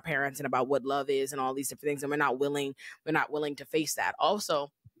relationships with our parents and about what love is and all these different things, and we're not willing to face that.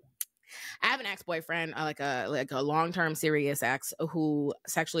 Also, I have an ex-boyfriend, like a long-term serious ex who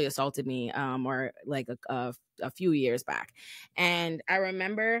sexually assaulted me, or like a few years back. And I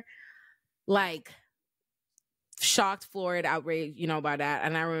remember like shocked, floored, outraged, you know, by that.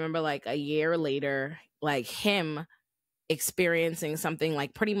 And I remember like a year later, like him experiencing something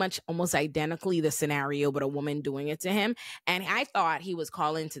like pretty much almost identically the scenario, but a woman doing it to him. And I thought he was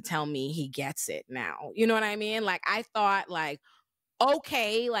calling to tell me he gets it now. You know what I mean? Like I thought like,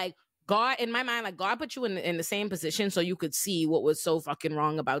 okay, like God, in my mind, like God put you in the same position so you could see what was so fucking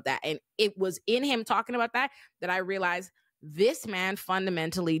wrong about that. And it was in him talking about that I realized this man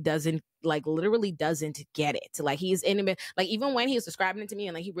fundamentally doesn't, like literally doesn't get it. Like he's intimate, like even when he was describing it to me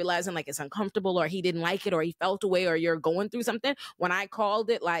and like he realizing like it's uncomfortable or he didn't like it or he felt away or you're going through something, when I called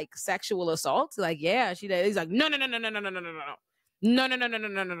it like sexual assault, like, yeah, she did. He's like, no. No.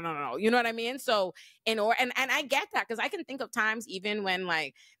 You know what I mean? So and I get that, because I can think of times even when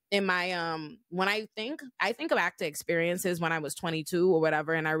like in my when I think of active experiences when I was 22 or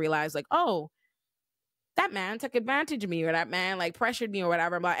whatever, and I realized like, oh, that man took advantage of me, or that man like pressured me or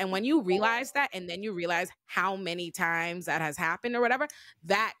whatever. But and when you realize that, and then you realize how many times that has happened or whatever,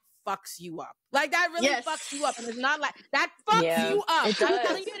 that fucks you up. Like that really fucks you up. And it's not like that fucks you up. I'm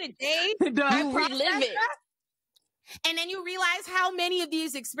telling you today, you relive it. And then you realize how many of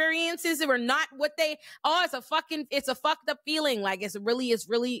these experiences were not what they, it's a fucked up feeling. Like it's really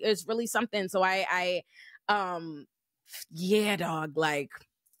something. So yeah, dog, like,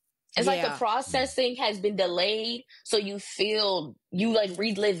 it's like the processing has been delayed, so you like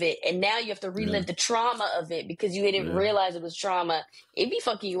relive it, and now you have to relive the trauma of it because you didn't realize it was trauma. It be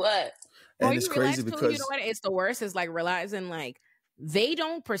fucking you up. And it's crazy because you know what? It's the worst is like realizing like they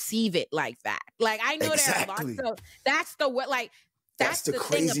don't perceive it like that. Like I know there are lots of that's the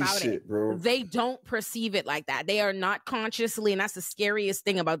crazy thing about shit, it, bro. They don't perceive it like that. They are not consciously, and that's the scariest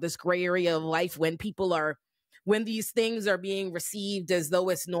thing about this gray area of life when these things are being received as though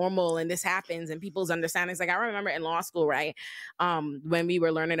it's normal and this happens and people's understandings. Like I remember in law school, right? When we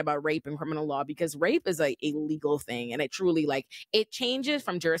were learning about rape and criminal law, because rape is like a legal thing, and it truly like it changes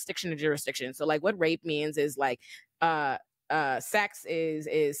from jurisdiction to jurisdiction. So like what rape means is like sex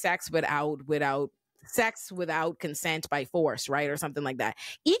is sex without consent by force, right? Or something like that.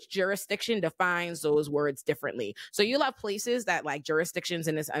 Each jurisdiction defines those words differently. So you'll have places that like jurisdictions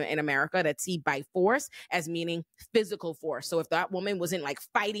in America that see by force as meaning physical force. So if that woman wasn't like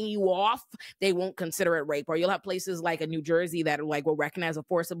fighting you off, they won't consider it rape. Or you'll have places like in New Jersey that like will recognize a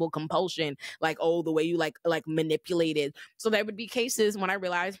forcible compulsion, like, oh, the way you like manipulated. So there would be cases when I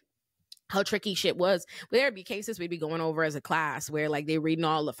realized how tricky shit was. There would be cases we'd be going over as a class where like they're reading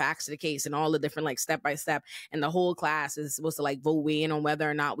all the facts of the case and all the different like step by step, and the whole class is supposed to like vote in on whether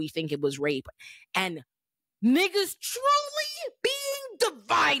or not we think it was rape. And niggas truly being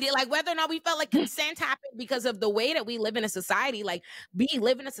divided, like whether or not we felt like consent happened, because of the way that we live in a society. Like we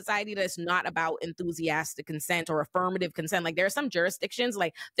live in a society that's not about enthusiastic consent or affirmative consent. Like there are some jurisdictions,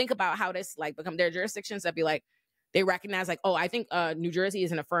 like think about how this like become, there are jurisdictions that be like, they recognize like, oh, I think New Jersey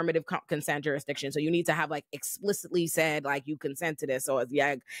is an affirmative consent jurisdiction. So you need to have like explicitly said, like you consent to this. So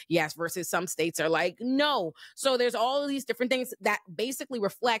yes, versus some states are like, no. So there's all of these different things that basically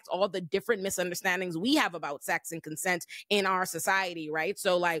reflect all the different misunderstandings we have about sex and consent in our society, right?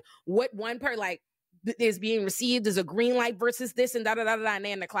 So like what one part like is being received as a green light versus this and da-da-da-da-da. And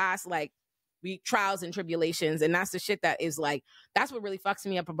then in the class, like, we trials and tribulations. And that's the shit that is like, that's what really fucks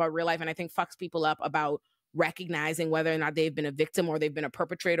me up about real life. And I think fucks people up about recognizing whether or not they've been a victim or they've been a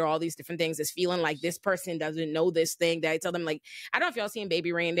perpetrator, all these different things, is feeling like this person doesn't know this thing that I tell them. Like, I don't know if y'all seen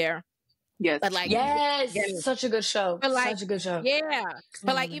Baby Reindeer. Yes. But like, such a good show. But like, such a good show. Yeah.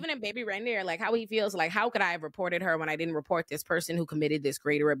 But like, even in Baby Reindeer, like how he feels like, how could I have reported her when I didn't report this person who committed this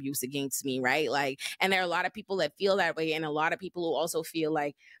greater abuse against me, right? Like, and there are a lot of people that feel that way, and a lot of people who also feel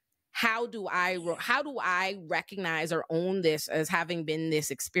like, how do I recognize or own this as having been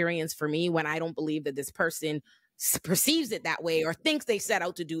this experience for me when I don't believe that this person perceives it that way or thinks they set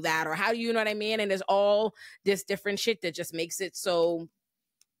out to do that? Or how do you know what I mean? And there's all this different shit that just makes it so.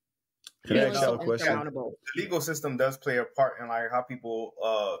 Can I ask you a question? The legal system does play a part in like how people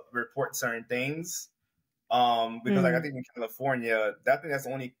report certain things. Because like I think in California, that's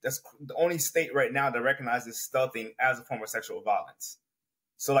the only state right now that recognizes stealthing as a form of sexual violence.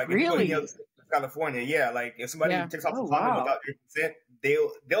 So like if you go in California, yeah, like if somebody takes off a condom without your consent,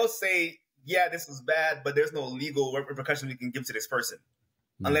 they'll say, yeah, this is bad, but there's no legal repercussion we can give to this person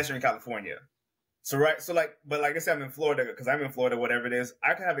unless you're in California. So like I said, I'm in Florida because I'm in Florida, whatever it is.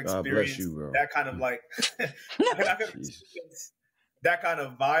 I can have experience that kind of like I can have experience that kind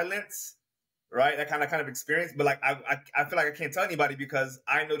of violence. Right, that kind of experience, but like I feel like I can't tell anybody because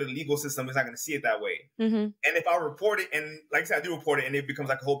I know the legal system is not going to see it that way. And if I report it, and like I said, I do report it, and it becomes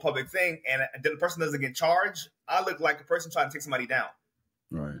like a whole public thing, and then the person doesn't get charged, I look like a person trying to take somebody down.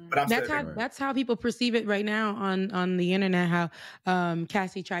 Right, but that's how people perceive it right now on the internet. How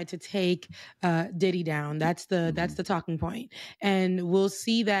Cassie tried to take Diddy down. That's the talking point, and we'll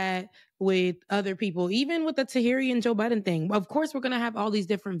see that with other people, even with the Tahiri and Joe Budden thing. Of course, we're going to have all these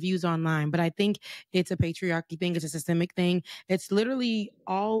different views online, but I think it's a patriarchy thing. It's a systemic thing. It's literally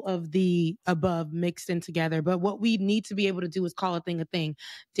all of the above mixed in together. But what we need to be able to do is call a thing a thing.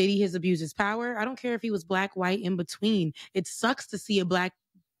 Diddy has abused his power. I don't care if he was black, white, in between. It sucks to see a black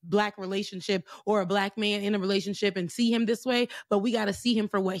relationship or a black man in a relationship and see him this way, but we got to see him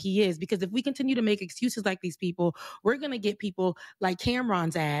for what he is, because if we continue to make excuses like these people, we're going to get people like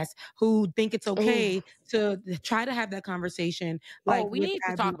Camron's ass who think it's okay to try to have that conversation. Like we need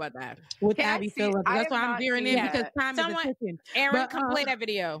to talk about that with Abby Phillips. That's why I'm veering in because time is ticking. Aaron, come play that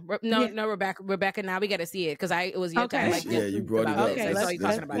video. No, Rebecca, now we got to see it because it was your time. Like, you brought it up. Okay, let's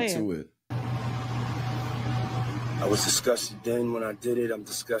get to it. I was disgusted then when I did it. I'm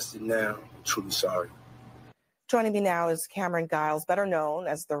disgusted now. I'm truly sorry. Joining me now is Camron Giles, better known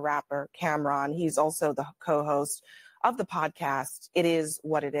as the rapper Camron. He's also the co-host of the podcast, It Is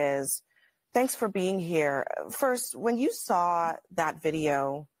What It Is. Thanks for being here. First, when you saw that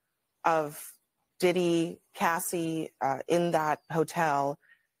video of Diddy, Cassie in that hotel,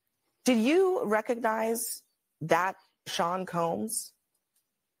 did you recognize that Sean Combs?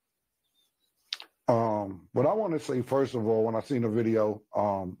 What I want to say, first of all, when I seen the video,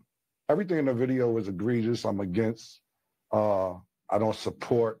 everything in the video is egregious. I'm against. I don't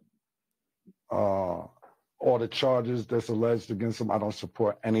support all the charges that's alleged against him. I don't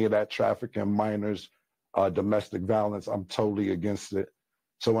support any of that trafficking, minors, domestic violence. I'm totally against it.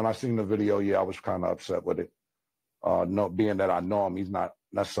 So when I seen the video, yeah, I was kind of upset with it. Being that I know him, he's not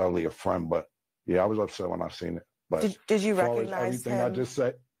necessarily a friend, but yeah, I was upset when I seen it. But did you recognize everything him? I just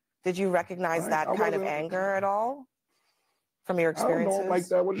said? Did you recognize that kind of anger at all from your experiences? I don't like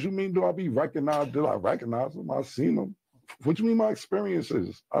that. What do you mean? Do I be recognized? Did I recognize him? I seen him. What do you mean my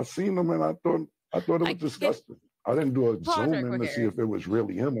experiences? I seen him and I thought it was disgusting. I didn't do a zoom in to see if it was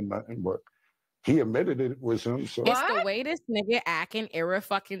really him or nothing, but he admitted it was him. So it's the way this nigga acting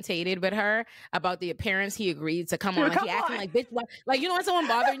fucking-tated with her about the appearance he agreed to come on. Like, he acting like, bitch, like, you know when someone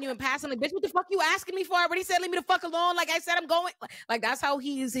bothering you and passing, like, bitch, what the fuck you asking me for? I already said, leave me the fuck alone. Like I said, I'm going. Like, that's how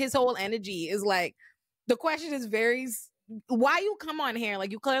his whole energy is. Like, the question is why you come on here?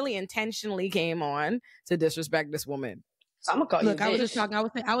 Like, you clearly intentionally came on to disrespect this woman. So I'm gonna call you. Look, I was just talking.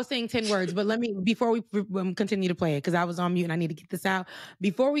 I was saying 10 words, but let me, before we continue to play it, because I was on mute and I need to get this out.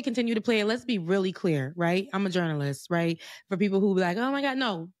 Before we continue to play it, let's be really clear, right? I'm a journalist, right? For people who be like, oh my God,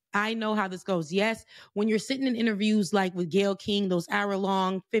 no. I know how this goes. Yes, when you're sitting in interviews like with Gayle King, those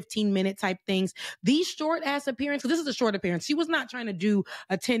hour-long, 15-minute type things, these short-ass appearances, this is a short appearance. She was not trying to do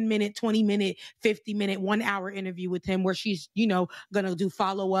a 10-minute, 20-minute, 50-minute, 1-hour interview with him where she's, going to do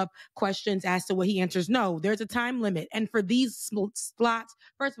follow-up questions as to what he answers. No, there's a time limit. And for these slots,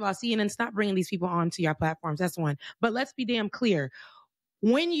 first of all, CNN, stop bringing these people onto your platforms. That's one. But let's be damn clear.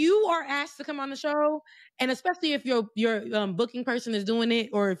 When you are asked to come on the show, and especially if your booking person is doing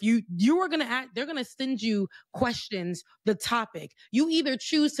it, or if you are going to act, they're going to send you questions, the topic. You either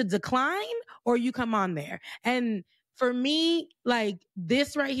choose to decline or you come on there. And for me, like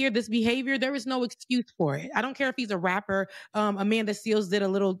this right here, this behavior, there is no excuse for it. I don't care if he's a rapper. Amanda Seales did a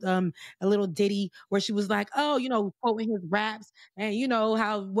little ditty where she was like, oh, quoting his raps and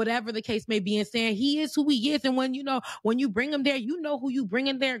how whatever the case may be, and saying he is who he is. And when you bring him there, who you bring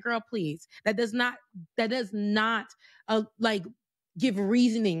in there, girl, please. That does not give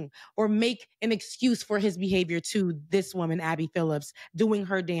reasoning or make an excuse for his behavior to this woman, Abby Phillips, doing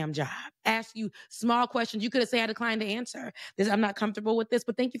her damn job. Ask you small questions. You could have said, I declined to answer this. I'm not comfortable with this,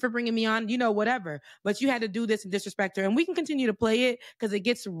 but thank you for bringing me on, whatever. But you had to do this and disrespect her. And we can continue to play it because it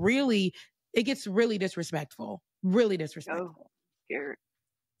gets really disrespectful. Really disrespectful. Oh, scared.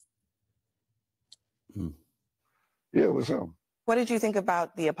 Yeah, what's up? What did you think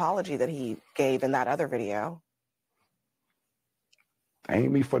about the apology that he gave in that other video?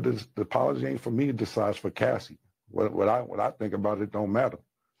 ain't me for this. The apology ain't for me to decide for Cassie. What I think about it don't matter.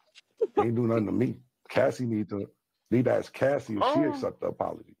 Ain't do nothing to me. Cassie need to ask Cassie if she accept the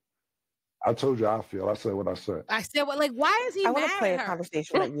apology. I told you how I feel. I said what I said. I said, well, like, why is he mad I want to play at a her?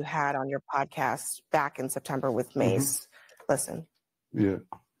 conversation that you had on your podcast back in September with Mace. Listen. Yeah.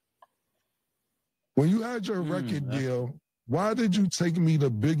 When you had your record deal, why did you take me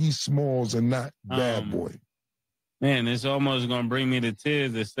to Biggie Smalls and not Bad Boy? Man, it's almost gonna bring me to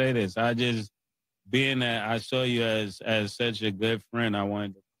tears to say this. I just, being that I saw you as such a good friend, I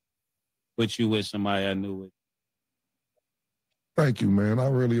wanted to put you with somebody I knew with. Thank you, man. I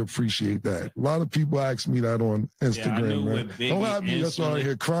really appreciate that. A lot of people ask me that on Instagram, man. Don't have me just out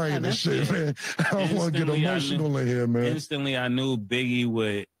here crying and shit, man. I don't want to get emotional in here, man. Instantly, I knew Biggie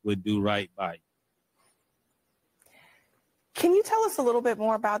would do right by you. Can you tell us a little bit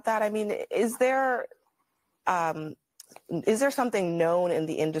more about that? I mean, is there something known in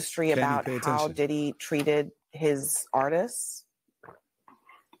the industry about how Diddy treated his artists?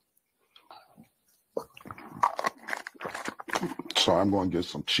 So I'm going to get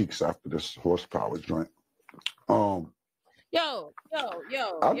some cheeks after this horsepower joint. Yo.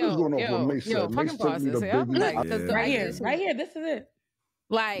 I'm just going off what Mace said. Mace took me to Biggie. Right here. This is it.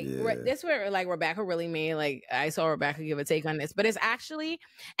 Like, this where, like, Rebecca really made, like, I saw Rebecca give a take on this, but it's actually,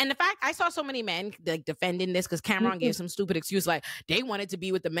 and the fact, I saw so many men, like, defending this, because Camron gave some stupid excuse, like, they wanted to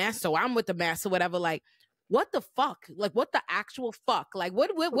be with the mess, so I'm with the mess, or whatever, like, what the fuck? Like, what the actual fuck? Like,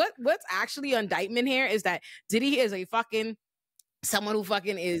 what's actually indictment here is that Diddy is a fucking, someone who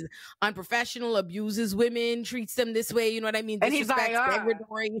fucking is unprofessional, abuses women, treats them this way, you know what I mean? And he's like,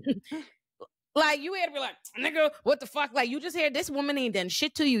 like, you had to be like, nigga, what the fuck? Like, you just heard this woman ain't done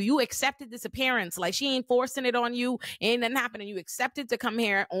shit to you. You accepted this appearance. Like, she ain't forcing it on you. Ain't nothing happening. You accepted to come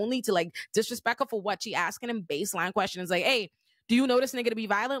here only to, like, disrespect her for what? She asking him baseline questions like, hey, do you know this nigga to be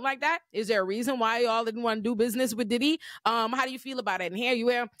violent like that? Is there a reason why y'all didn't want to do business with Diddy? How do you feel about it? And here you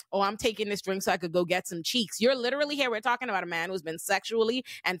are, oh, I'm taking this drink so I could go get some cheeks. You're literally here, we're talking about a man who's been sexually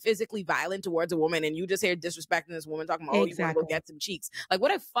and physically violent towards a woman, and you just here disrespecting this woman, talking about, oh, you want to go get some cheeks. Like,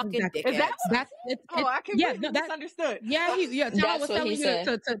 what a fucking dickhead. Is that I completely misunderstood. Yeah, Tahoe was telling you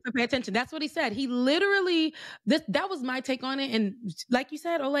to pay attention. That's what he said. He literally, that was my take on it. And like you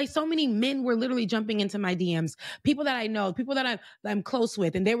said, Olay, so many men were literally jumping into my DMs. People that I know, people that I'm close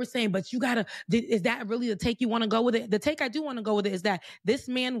with, and they were saying, but you gotta, is that really the take you want to go with it? The take I do want to go with it is that this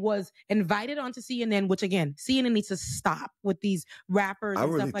man was invited onto CNN, which again, CNN needs to stop with these rappers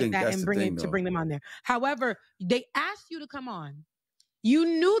and stuff like that and bring them on there. However, they asked you to come on. You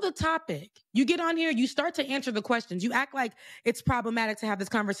knew the topic. You get on here, you start to answer the questions. You act like it's problematic to have this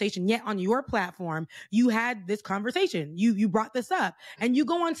conversation. Yet on your platform, you had this conversation. You brought this up, and you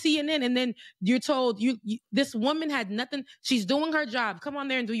go on CNN, and then you're told this woman had nothing. She's doing her job. Come on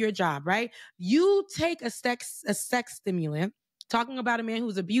there and do your job, right? You take a sex stimulant, talking about a man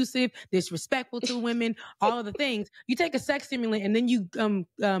who's abusive, disrespectful to women, all of the things. You take a sex stimulant and then you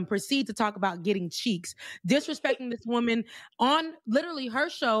proceed to talk about getting cheeks, disrespecting this woman on literally her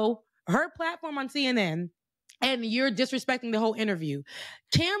show, her platform on CNN, and you're disrespecting the whole interview.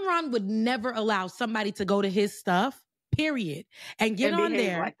 Camron would never allow somebody to go to his stuff, period, and get on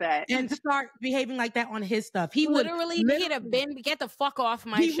there like that and start behaving like that on his stuff. He literally he'd have been, get the fuck off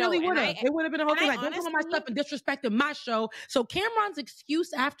my show. Really would have. It would have been a whole thing like, don't come on my stuff and disrespecting my show. So Camron's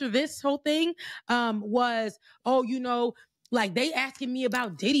excuse after this whole thing was, oh, you know, like they asking me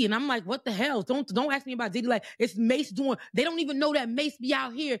about Diddy, and I'm like, what the hell? Don't ask me about Diddy. Like it's Mace doing. They don't even know that Mace be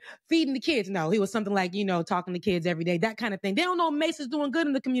out here feeding the kids. No, he was something like, you know, talking to kids every day, that kind of thing. They don't know Mace is doing good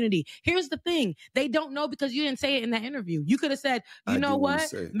in the community. Here's the thing: they don't know because you didn't say it in that interview. You could have said, you know what,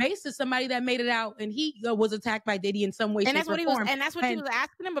 Mace is somebody that made it out, and he was attacked by Diddy in some way, and that's what he was, and that's what he was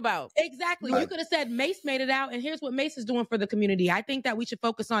asking him about. Exactly. You could have said Mace made it out, and here's what Mace is doing for the community. I think that we should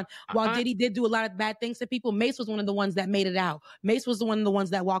focus on while Diddy did do a lot of bad things to people, Mace was one of the ones that made it out. Mace was one of the ones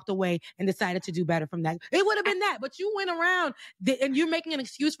that walked away and decided to do better from that. It would have been that, but you went around and you're making an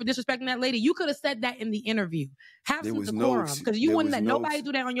excuse for disrespecting that lady. You could have said that in the interview. Have some decorum, because you wouldn't let nobody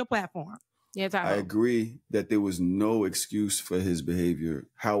do that on your platform. Yeah, I agree that there was no excuse for his behavior.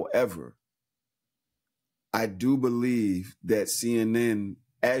 However, I do believe that CNN,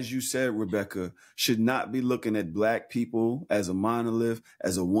 as you said, Rebecca, should not be looking at black people as a monolith,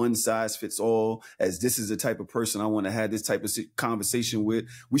 as a one-size-fits-all, as this is the type of person I want to have this type of conversation with.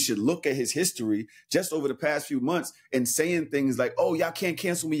 We should look at his history just over the past few months and saying things like, oh, y'all can't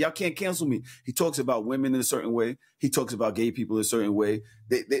cancel me. Y'all can't cancel me. He talks about women in a certain way. He talks about gay people in a certain way.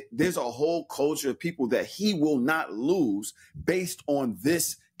 There's a whole culture of people that he will not lose based on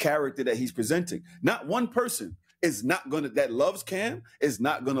this character that he's presenting. Not one person. that loves Cam is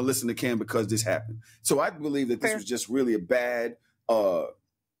not gonna listen to Cam because this happened. So I believe that this was just really a bad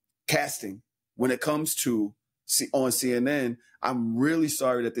casting when it comes to on CNN. I'm really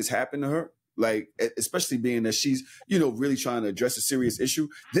sorry that this happened to her. Like, especially being that she's, really trying to address a serious issue.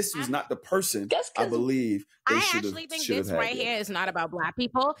 This was not the person I believe they I actually think this right here is not about Black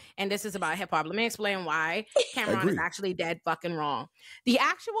people, and this is about hip hop. Let me explain why Camron is actually dead fucking wrong. The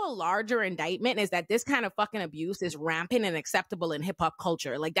actual larger indictment is that this kind of fucking abuse is rampant and acceptable in hip hop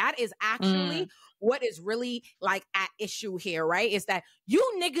culture. Like, that is actually what is really like at issue here, right? Is that you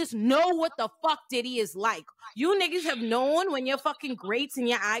niggas know what the fuck Diddy is like. You niggas have known when your fucking greats and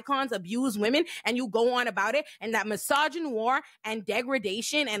your icons abuse women, and you go on about it, and that misogynoir and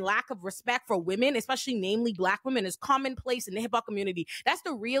degradation and lack of respect for women, especially namely Black women, is commonplace in the hip hop community. That's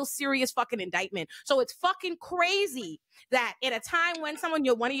the real serious fucking indictment. So it's fucking crazy that at a time when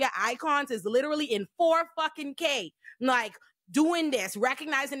one of your icons is literally in 4 fucking K, like, doing this,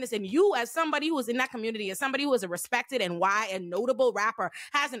 recognizing this, and you as somebody who is in that community, as somebody who is a respected and notable rapper,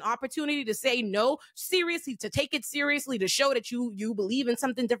 has an opportunity to say no seriously, to take it seriously, to show that you believe in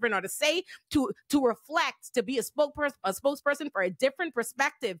something different, or to say, to reflect, to be a spokesperson for a different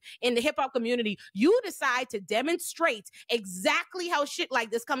perspective in the hip hop community. You decide to demonstrate exactly how shit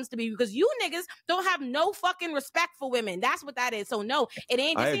like this comes to be, because you niggas don't have no fucking respect for women. That's what that is. So no, this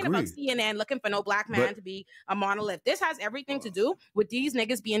ain't about CNN looking for no Black man to be a monolith. This has everything to do with these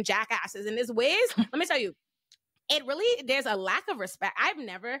niggas being jackasses. And there's ways, let me tell you, there's a lack of respect.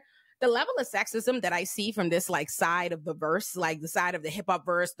 The level of sexism that I see from this like side of the verse, like the side of the hip hop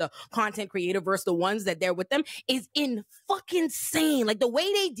verse, the content creator verse, the ones that they're with them, is in fucking insane. Like the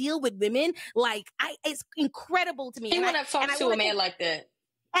way they deal with women, like it's incredible to me. And when I talk to a man like that.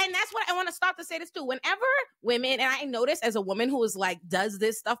 And that's what I want to stop to say this too. Whenever women, and I notice as a woman who is like, does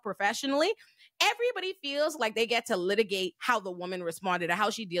this stuff professionally, everybody feels like they get to litigate how the woman responded or how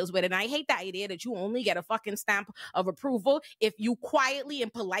she deals with it. And I hate the idea that you only get a fucking stamp of approval if you quietly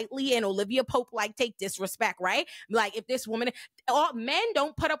and politely and Olivia Pope-like take disrespect, right? Like if this woman, men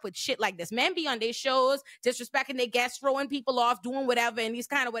don't put up with shit like this. Men be on their shows, disrespecting their guests, throwing people off, doing whatever. And he's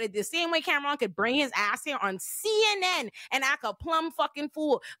kind of what it is. The same way Camron could bring his ass here on CNN and act a plumb fucking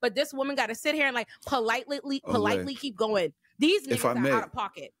fool. But this woman got to sit here and like politely keep going. These niggas are out of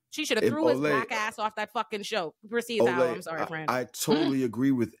pocket. She should have threw his black ass off that fucking show. Proceed, I'm sorry, friend. I totally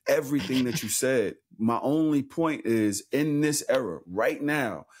agree with everything that you said. My only point is, in this era right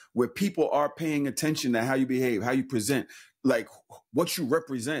now, where people are paying attention to how you behave, how you present, like what you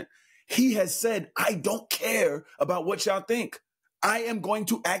represent, he has said, I don't care about what y'all think. I am going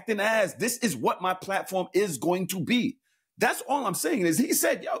to act an ass. This is what my platform is going to be. That's all I'm saying is he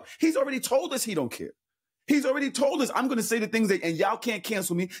said, he's already told us he don't care. He's already told us I'm going to say the things and y'all can't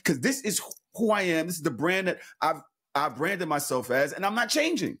cancel me because this is who I am. This is the brand that I've branded myself as, and I'm not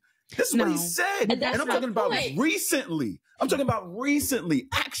changing. This is what he said. And I'm talking about recently. I'm talking about recently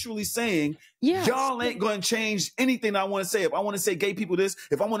actually saying, y'all ain't going to change anything I want to say. If I want to say gay people this,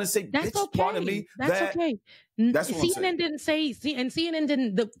 if I want to say bitch part of me, that's okay. That's what CNN didn't say, and CNN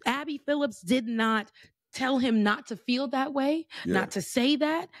didn't, Abby Phillips did not tell him not to feel that way, not to say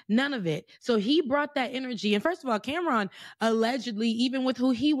that, none of it. So he brought that energy. And first of all, Camron allegedly, even with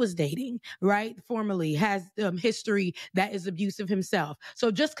who he was dating, right, formerly, has history that is abusive himself.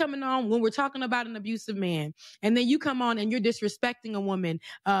 So just coming on when we're talking about an abusive man, and then you come on and you're disrespecting a woman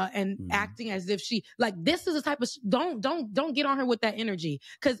and acting as if she, like, this is a type of, don't get on her with that energy.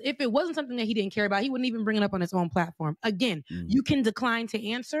 Because if it wasn't something that he didn't care about, he wouldn't even bring it up on his own platform. Again, you can decline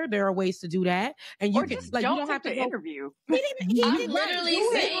to answer. There are ways to do that. And you can, like, you don't have to interview. I'm literally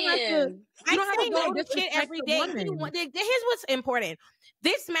saying, I say no to shit every day. Here's what's important.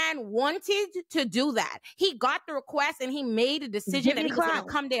 This man wanted to do that. He got the request and he made a decision that he was going to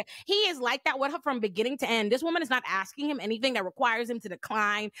come there. He is like that with her from beginning to end. This woman is not asking him anything that requires him to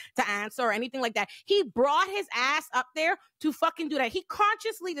decline, to answer, or anything like that. He brought his ass up there to fucking do that. He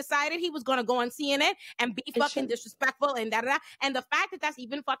consciously decided he was going to go on CNN and be fucking disrespectful and da-da-da. And the fact that that's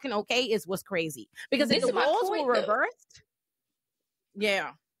even fucking okay is what's crazy. Because if the roles were reversed,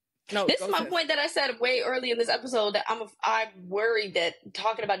 no, this is my point that I said way early in this episode, that I'm worried that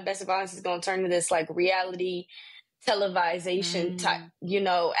talking about domestic violence is going to turn into this like reality televisation type,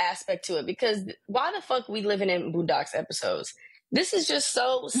 aspect to it. Because why the fuck we living in Boondocks episodes? This is just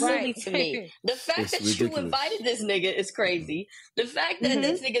so silly to me. The fact that you invited this nigga is crazy. The fact that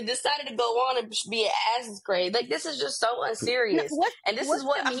this nigga decided to go on and be an ass is crazy. Like, this is just so unserious. And this is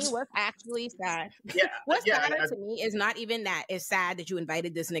what what's actually sad. Yeah, what's sadder to me is not even that. It's sad that you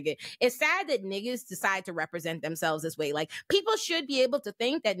invited this nigga. It's sad that niggas decide to represent themselves this way. Like, people should be able to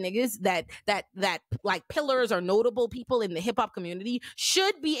think that niggas that like pillars or notable people in the hip hop community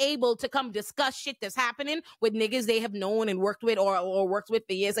should be able to come discuss shit that's happening with niggas they have known and worked with or worked with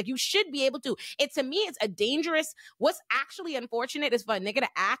for years. Like, you should be able to. To me, it's a dangerous. What's actually unfortunate is for a nigga to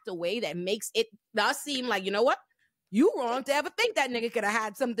act a way that makes it does seem like, you know what? You wrong to ever think that nigga could have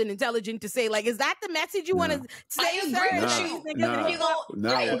had something intelligent to say. Like, is that the message you want to say? I agree with you.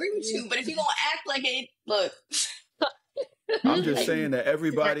 I agree with you. But if you gonna act like it, look. I'm just saying that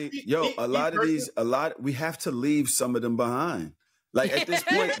everybody, we have to leave some of them behind. Like, at this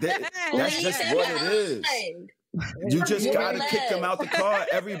point, that's just what it is. You just got to kick them out the car.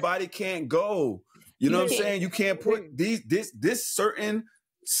 Everybody can't go. You know what I'm saying? You can't put this certain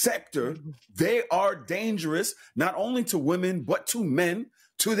sector. They are dangerous, not only to women, but to men,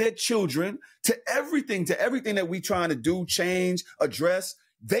 to their children, to everything that we trying to do, change, address.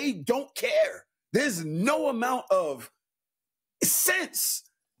 They don't care. There's no amount of sense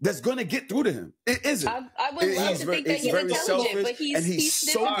that's going to get through to him. It isn't. I would love to think that he's intelligent, but he's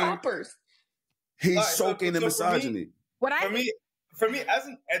soaking. He's soaking in misogyny. For me, as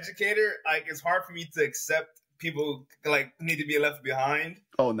an educator, like, it's hard for me to accept people like need to be left behind.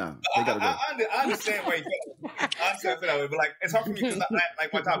 Oh no, they gotta go. I understand why you feel that way, but like, it's hard for me because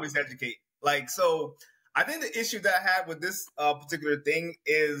like my topic is educate. Like, so I think the issue that I had with this particular thing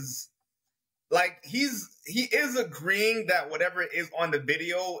is like he is agreeing that whatever is on the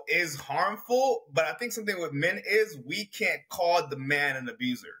video is harmful, but I think something with men is we can't call the man an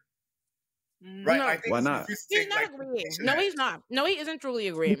abuser. Right? No. I think why not? He's not agreeing. No, he's not. No, he isn't truly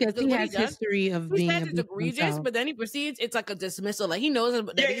agreeing. Because he has history of being it's egregious, but then he proceeds. It's like a dismissal. Like, he knows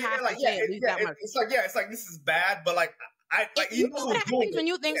that he has to say at least that much. It's like this is bad, but like you know what happens when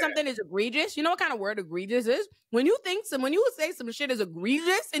you think something is egregious? You know what kind of word egregious is? When you say some shit is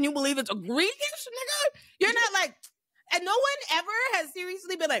egregious and you believe it's egregious, nigga, you're not like, and no one ever has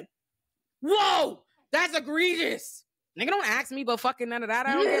seriously been like, whoa, that's egregious. Nigga, don't ask me about fucking none of that.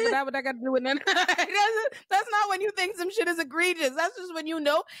 I don't care about that. What I got to do with none of that. That's not when you think some shit is egregious. That's just when you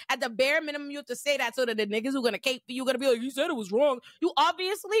know, at the bare minimum, you have to say that so that the niggas who gonna cape for you gonna be like, you said it was wrong. You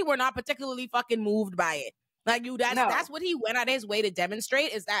obviously were not particularly fucking moved by it. Like, that's what he went out his way to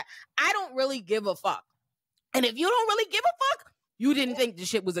demonstrate, is that I don't really give a fuck. And if you don't really give a fuck, you didn't think the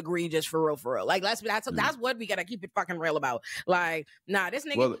shit was egregious for real. Like, that's what we gotta keep it fucking real about. Like, nah, this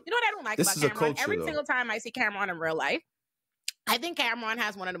nigga, you know what I don't like about Camron? Every single time I see Camron in real life, I think Camron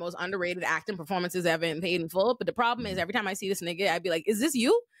has one of the most underrated acting performances ever in Paid in Full. But the problem is, every time I see this nigga, I'd be like, is this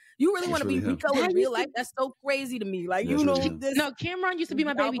you? You really want to be Rico in real life? That's so crazy to me. Like, you know, no, Cameron used to be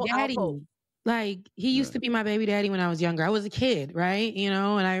my baby daddy. Like, he used to be my baby daddy when I was younger. I was a kid, right? You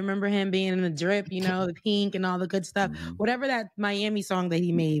know, and I remember him being in the drip, you know, the pink and all the good stuff. Whatever that Miami song that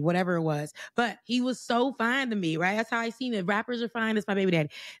he made, whatever it was. But he was so fine to me, right? That's how I seen it. Rappers are fine. That's my baby daddy.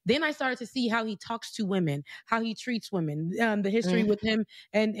 Then I started to see how he talks to women, how he treats women, the history with him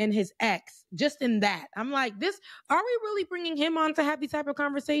and his ex. Just in that, I'm like, are we really bringing him on to have these type of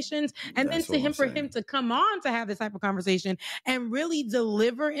conversations? And then for him to come on to have this type of conversation and really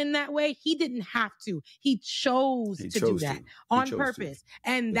deliver in that way, he didn't have to. He chose to do that on purpose.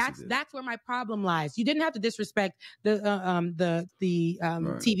 And that's where my problem lies. You didn't have to disrespect the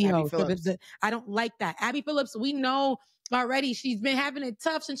TV host. I don't like that. Abby Phillips, we know already she's been having it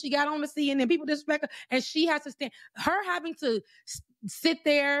tough since she got on the scene, and people disrespect her, and she has to stand. Her having to sit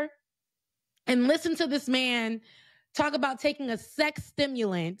there and listen to this man talk about taking a sex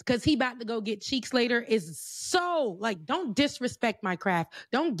stimulant because he about to go get cheeks later is so, like, don't disrespect my craft.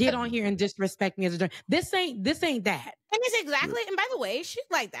 Don't get on here and disrespect me as a journalist. This ain't that. And it's exactly, and by the way, shit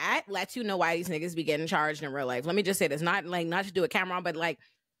like that lets you know why these niggas be getting charged in real life. Let me just say this, not to do a Camron, but like,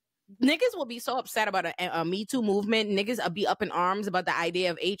 niggas will be so upset about a Me Too movement. Niggas will be up in arms about the idea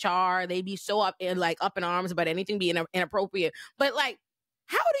of HR. They be so up in arms about anything being inappropriate. But like,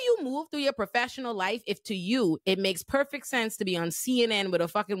 how do you move through your professional life if to you it makes perfect sense to be on CNN with a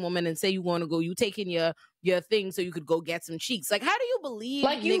fucking woman and say you want to go, you taking your thing so you could go get some cheeks? Like, how do you believe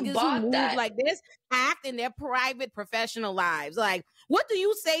niggas who move like this act in their private professional lives? Like, what do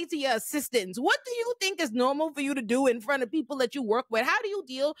you say to your assistants? What do you think is normal for you to do in front of people that you work with? How do you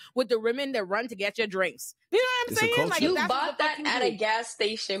deal with the women that run to get your drinks? You know what I'm saying? Like, you bought that at a gas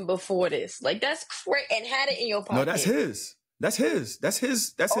station before this. Like, that's crazy, and had it in your pocket. No, that's his. That's his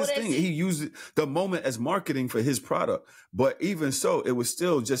thing. He used the moment as marketing for his product. But even so, it was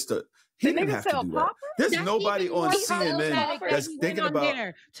still just he didn't have to do that. There's nobody on CNN that's thinking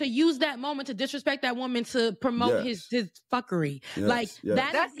about to use that moment to disrespect that woman to promote his fuckery.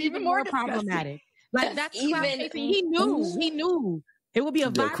 That's even more problematic. Like that's even he knew it would be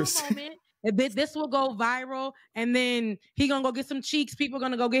a viral moment. This will go viral, and then he gonna go get some cheeks. People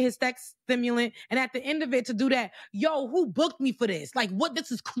gonna go get his sex stimulant, and at the end of it, to do that, yo, who booked me for this? Like, what?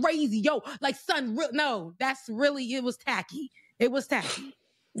 This is crazy, yo. Like, son, no, that's really it was tacky. It was tacky.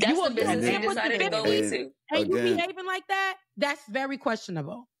 That's the business he decided to go into. And you behaving like that? That's very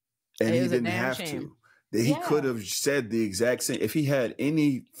questionable. And he didn't have to. He could have said the exact same. If he had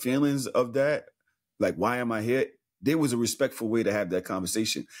any feelings of that, like, why am I here? There was a respectful way to have that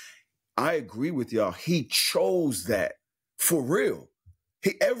conversation. I agree with y'all. He chose that for real.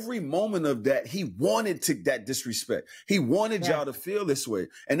 Every moment of that, he wanted that disrespect. He wanted y'all to feel this way.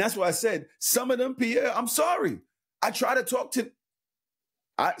 And that's why I said, some of them, Pierre, I'm sorry. I try to talk to,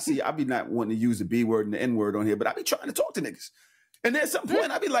 I be not wanting to use the B word and the N word on here, but I be trying to talk to niggas. And then at some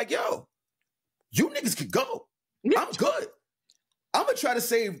point, I be like, yo, you niggas can go. I'm good. I'm going to try to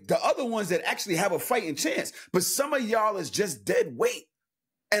save the other ones that actually have a fighting chance. But some of y'all is just dead weight.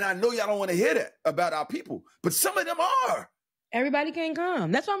 And I know y'all don't want to hear that about our people, but some of them are. Everybody can't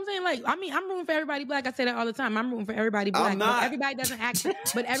come. That's what I'm saying. Like, I mean, I'm rooting for everybody black. I say that all the time. I'm rooting for everybody black. But everybody doesn't act,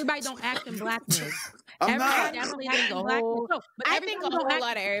 but everybody don't act in blackness. Everybody definitely acts in blackness. No, but I think a whole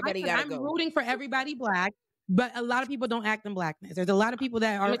lot of everybody got to go. I'm rooting for everybody black. But a lot of people don't act in blackness. There's a lot of people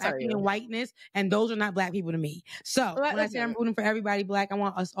that are acting in whiteness, and those are not black people to me. So when I say I'm rooting for everybody black, I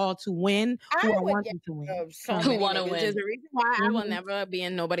want us all to win. Who I want them to win. Who want to win? Which is the reason why I will never be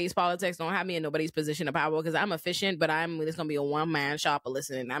in nobody's politics. Don't have me in nobody's position of power because I'm efficient, but it's gonna be a one-man shop of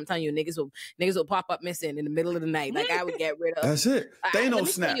listening. I'm telling you, niggas will pop up missing in the middle of the night. Like I would get rid of. That's it. Thanos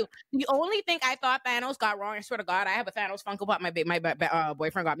snap. The only thing I thought Thanos got wrong, I swear to God, I have a Thanos Funko Pop my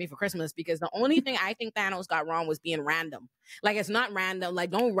boyfriend got me for Christmas because the only thing I think Thanos got wrong was being random. Like it's not random. Like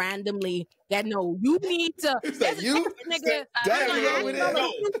don't randomly get you need to. Is that you? Nigga,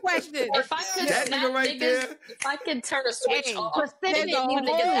 questions. If I could snap niggas, if I could turn a switch off,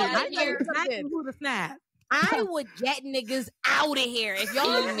 I would get niggas out of here. If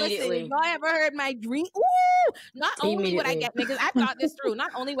y'all listen, if y'all ever heard my dream, not only would I get niggas, I thought this through.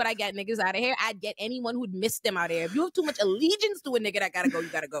 Not only would I get niggas out of here, I'd get anyone who'd missed them out of here. If you have too much allegiance to a nigga that gotta go, you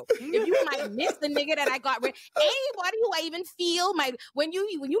gotta go. If you might miss the nigga that I got rid, anybody who I even feel when you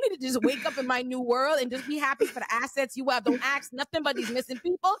need to just wake up in my new world and just be happy for the assets you have. Don't ask nothing but these missing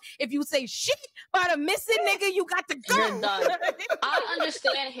people. If you say shit about a missing nigga, you got to go. You're done. I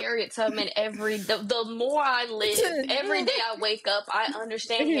understand Harriet Tubman the more I live, every day I wake up, I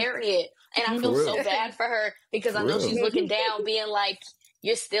understand Harriet. And I feel so bad for her because I know she's looking down, being like,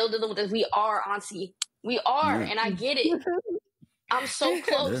 you're still dealing with this. We are, auntie. We are. And I get it. I'm so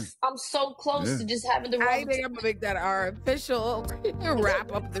close. I'm so close to just having the I think I'm going to make that our official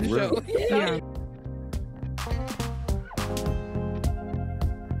wrap up the show.